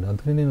అవసరం లేదండి.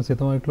 అందుకని నేను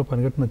సీతమాయిట్లో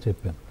పనిగట్టున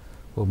చెప్పాను,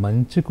 ఓ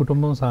మంచి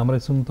కుటుంబం,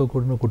 సామరస్యంతో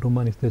కూడిన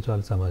కుటుంబాన్ని ఇస్తే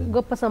చాలు సమాజం,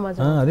 గొప్ప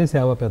సమాజం, అదే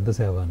సేవ, పెద్ద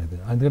సేవ అనేది.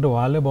 ఎందుకంటే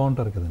వాళ్ళే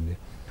బాగుంటారు కదండి.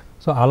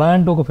 సో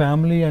అలాంటి ఒక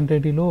ఫ్యామిలీ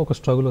ఎంటైటీలో ఒక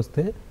స్ట్రగుల్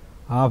వస్తే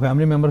ఆ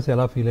ఫ్యామిలీ మెంబర్స్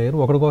ఎలా ఫీల్ అయ్యారు,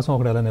 ఒకరి కోసం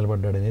ఒకడు ఎలా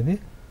నిలబడ్డాడు అనేది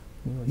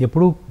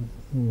ఎప్పుడూ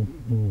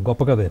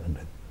గొప్ప కథేనండి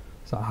అది.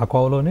 సో ఆ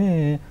కోవలోనే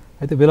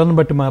అయితే విలన్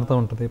బట్టి మారుతూ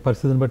ఉంటుంది,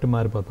 పరిస్థితిని బట్టి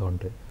మారిపోతూ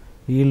ఉంటాయి.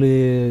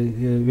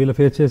 వీళ్ళు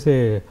ఫేస్ చేసే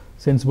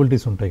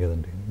సెన్సిబిలిటీస్ ఉంటాయి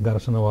కదండి,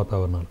 ఘర్షణ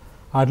వాతావరణాలు,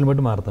 వాటిని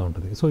బట్టి మారుతూ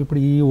ఉంటుంది. సో ఇప్పుడు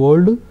ఈ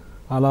వరల్డ్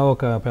అలా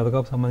ఒక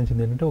పెదకాపు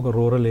సంబంధించింది ఏంటంటే, ఒక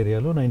రూరల్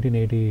ఏరియాలో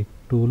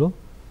 1982లో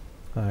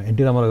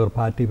ఎన్టీ రామారావు గారు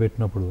పార్టీ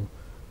పెట్టినప్పుడు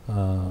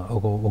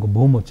ఒక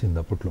భూమి వచ్చింది.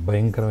 అప్పట్లో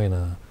భయంకరమైన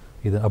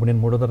ఇది. అప్పుడు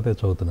నేను 3వ తరగతి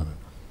చదువుతున్నాను.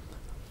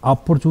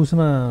 అప్పుడు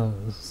చూసిన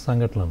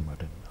సంఘటనలు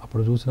అనమాట,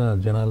 అప్పుడు చూసిన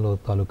జనాల్లో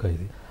తాలూకా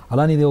ఇది.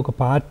 అలానే ఇది ఒక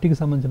పార్టీకి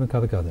సంబంధించిన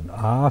కథ కాదండి.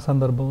 ఆ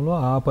సందర్భంలో,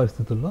 ఆ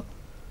పరిస్థితుల్లో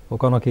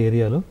ఒకనొక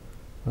ఏరియాలో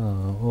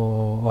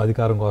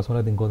అధికారం కోసం,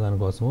 లేదా ఇంకో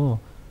దానికోసము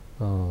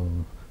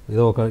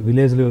ఏదో ఒక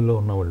విలేజ్ లెవెల్లో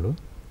ఉన్నవాళ్ళు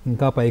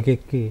ఇంకా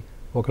పైకెక్కి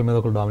ఒకరి మీద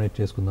ఒకరు డామినేట్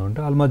చేసుకుందాం అంటే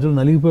వాళ్ళ మధ్యలో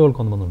నలిగిపోయే వాళ్ళు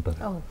కొంతమంది ఉంటారు.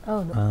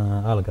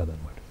 వాళ్ళు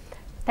కాదనమాట.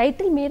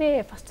 టైటిల్ మీరే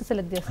ఫస్ట్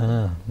సెలెక్ట్ చేస్తారు,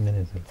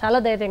 చాలా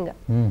ధైర్యంగా.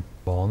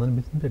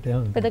 బాగుందనిపించింది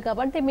పెట్టాను. పెద్ద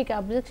కాబట్టి మీకు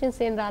అబ్జెక్షన్స్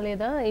ఏం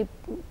రాలేదా?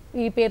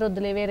 ఈ పేరు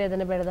వద్దులే, వేరే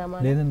ఏదైనా పెడదామా?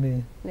 లేదండి,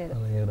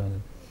 అలా ఏం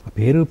రాలేదు. ఆ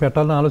పేరు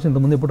పెట్టాలని ఆలోచన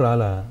ఇంతకుముందు ఎప్పుడు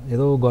రాలా.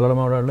 ఏదో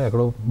గొల్లడమాడాలో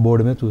ఎక్కడో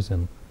బోర్డు మీద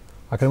చూశాను,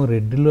 అక్కడ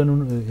రెడ్డిలో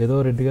నుండి ఏదో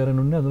రెడ్డి గారి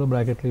నుండి అందులో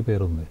బ్రాకెట్లో ఈ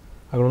పేరు ఉంది.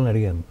 అక్కడ వాళ్ళని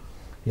అడిగాను,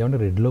 ఏమంటే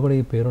రెడ్డిలో కూడా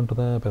ఈ పేరు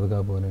ఉంటుందా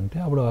పెదకాపు అని అంటే,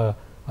 అప్పుడు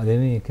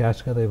అదేమి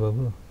క్యాస్ట్ కదా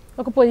బాబు,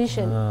 ఒక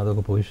పొజిషన్,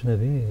 అదొక పొజిషన్,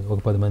 అది ఒక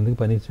 10 మందికి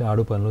పని ఇచ్చి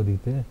ఆడు పనిలో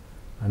దిగితే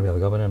అని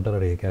పెదకాపని అంటారు.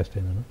 అది ఏ క్యాస్ట్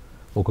అయినా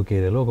ఒక్కొక్క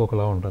ఏరియాలో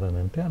ఒక్కొక్కలా ఉంటారని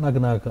అంటే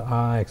నాకు ఆ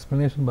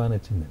ఎక్స్ప్లెనేషన్ బాగా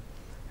నచ్చింది.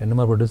 అండ్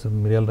మా ప్రొడ్యూసర్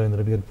మిర్యాల రవీంద్ర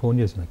రెడ్డి గారికి ఫోన్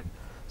చేసి నాకు,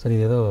 సరే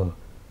ఇదేదో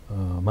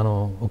మనం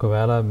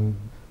ఒకవేళ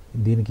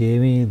దీనికి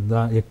ఏమీ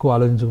ఎక్కువ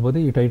ఆలోచించకపోతే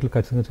ఈ టైటిల్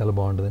ఖచ్చితంగా చాలా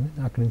బాగుంటుందని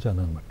అక్కడి నుంచి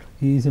అన్నాను అనమాట.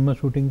 ఈ సినిమా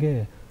షూటింగ్కే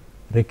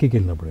రెక్కికి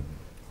వెళ్ళినప్పుడు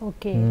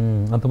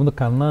అంతకుముందు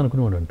కన్నా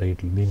అనుకునేవాడు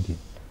టైటిల్, దీనికి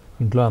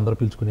ఇంట్లో అందరూ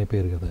పిలుచుకునే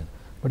పేరు కదా,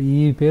 బట్ ఈ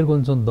పేరు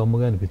కొంచెం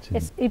దమ్ముగా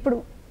అనిపించింది. ఇప్పుడు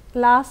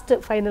లాస్ట్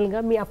ఫైనల్గా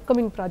మీ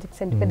అప్కమింగ్ ప్రాజెక్ట్స్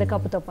ఏంటి పెద్ద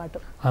కాపుతో పాటు?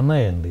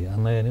 అన్నయ్య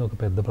అని ఒక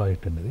పెద్ద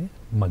ప్రాజెక్ట్ అండి, అది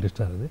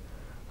మల్టీస్టార్, అది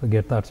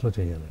గెట్ థాట్స్లో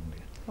చేయాలండి.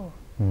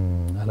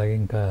 అలాగే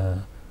ఇంకా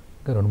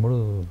 2-3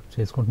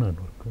 చేసుకుంటున్నాను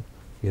వర్క్,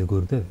 ఏది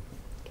కుదిరితే.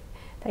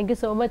 Thank you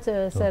so much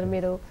sir.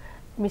 మీరు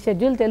మీ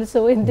షెడ్యూల్ తెలుసు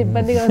ఎంత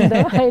ఇబ్బందిగా ఉందో,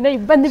 అయినా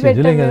ఇబ్బంది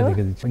పెట్టలేదు.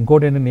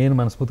 ఇంకోటి ఏంటంటే నేను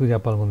మనస్ఫూర్తిగా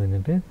చెప్పాలనుకుంది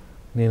ఏంటంటే,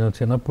 నేను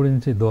చిన్నప్పటి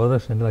నుంచి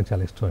దూరదర్శన్ అంటే నాకు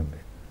చాలా ఇష్టం అండి.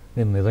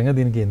 నేను నిజంగా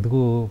దీనికి ఎందుకు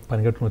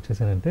పనిగట్టుకుని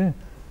వచ్చేసానంటే,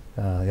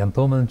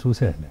 ఎంతోమంది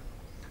చూసానండి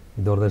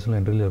ఈ దూరదర్శన్లో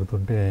ఇంటర్వ్యూ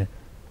జరుగుతుంటే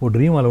ఓ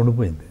డ్రీమ్ అలా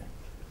ఉండిపోయింది,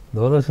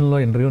 దూరదర్శన్లో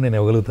ఇంటర్వ్యూ నేను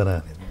ఇవ్వగలుగుతానా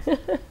అనేది.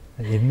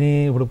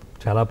 ఇప్పుడు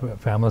చాలా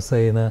ఫేమస్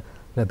అయిన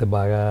లేకపోతే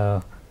బాగా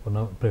ఉన్న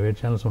ప్రైవేట్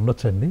ఛానల్స్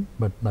ఉండొచ్చండి.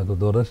 బట్ నాకు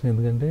దూరదర్శన్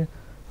ఎందుకంటే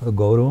అది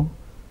గౌరవం,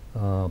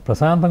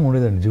 ప్రశాంతంగా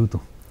ఉండేదండి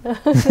జీవితం.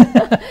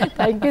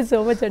 థ్యాంక్ యూ సో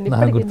మచ్ అండి.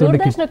 నాకు గుర్తుండే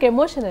దూరదర్శన్ ఒక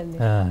ఎమోషన్ అండి.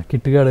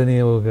 కిట్టిగాడని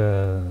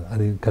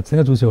అది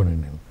ఖచ్చితంగా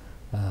చూసేవాడండి నేను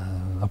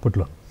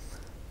అప్పట్లో.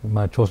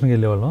 మా ట్యూషన్కి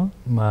వెళ్ళేవాళ్ళం.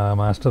 మా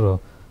మాస్టరు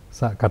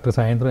కరెక్ట్గా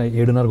సాయంత్రం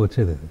 7:30కి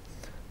వచ్చేది. అది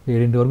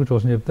 7 వరకు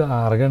ట్యూషన్ చెప్తే ఆ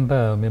అరగంట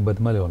మేము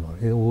బతిమాలేవాళ్ళం.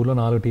 ఊళ్ళో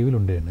 4 టీవీలు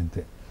ఉండేయండి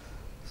అంతే.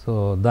 సో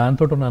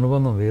దాంతో ఉన్న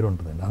అనుబంధం వేరు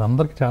ఉంటుందండి. అది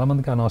అందరికీ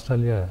చాలామందికి ఆ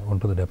నాస్టాల్జియా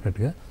ఉంటుంది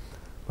డెఫినెట్గా.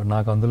 బట్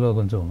నాకు అందులో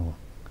కొంచెం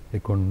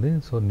ఎక్కువ ఉంది.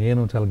 సో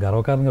నేను చాలా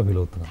గర్వకారంగా ఫీల్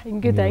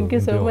అవుతున్నాను. Thank you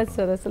so much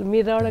sir. అసలు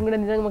మీరు రావడం కూడా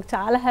నిజంగా మాకు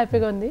చాలా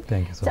హ్యాపీగా ఉంది.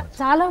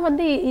 చాలా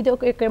మంది ఇది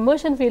ఒక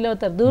ఎమోషన్ ఫీల్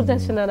అవుతారు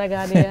దూరదర్శన్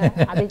అనగానే.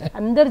 అది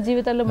అందరి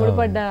జీవితాల్లో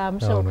ముడిపడ్డ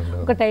అంశం.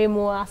 ఒక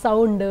టైము ఆ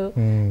సౌండ్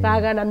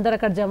రాగానే అందరు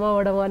అక్కడ జమ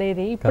అవ్వడం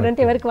అనేది.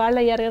 ఇప్పుడంటే ఎవరికి వాళ్ళు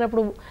అయ్యారు కానీ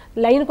అప్పుడు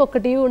లైన్కి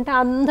ఒక టీవీ ఉంటే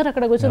అందరు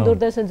అక్కడ కూర్చొని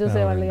దూరదర్శన్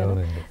చూసేవాళ్ళు కదా.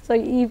 సో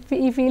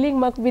ఈ ఫీలింగ్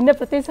మాకు విన్న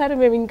ప్రతిసారి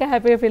మేము ఇంకా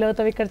హ్యాపీగా ఫీల్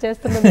అవుతాం ఇక్కడ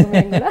చేస్తున్నాం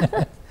మేము కూడా.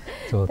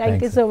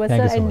 Thank you so much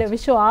sir and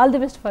wish you all the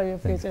best for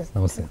your future.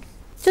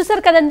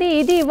 చూసారు కదండి,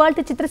 ఇది ఇవాళ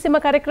చిత్రసీమ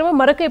కార్యక్రమం.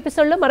 మరొక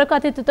ఎపిసోడ్లో మరొక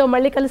అతిథితో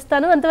మళ్ళీ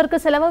కలుస్తాను. అంతవరకు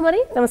సెలవు,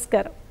 మరి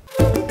నమస్కారం.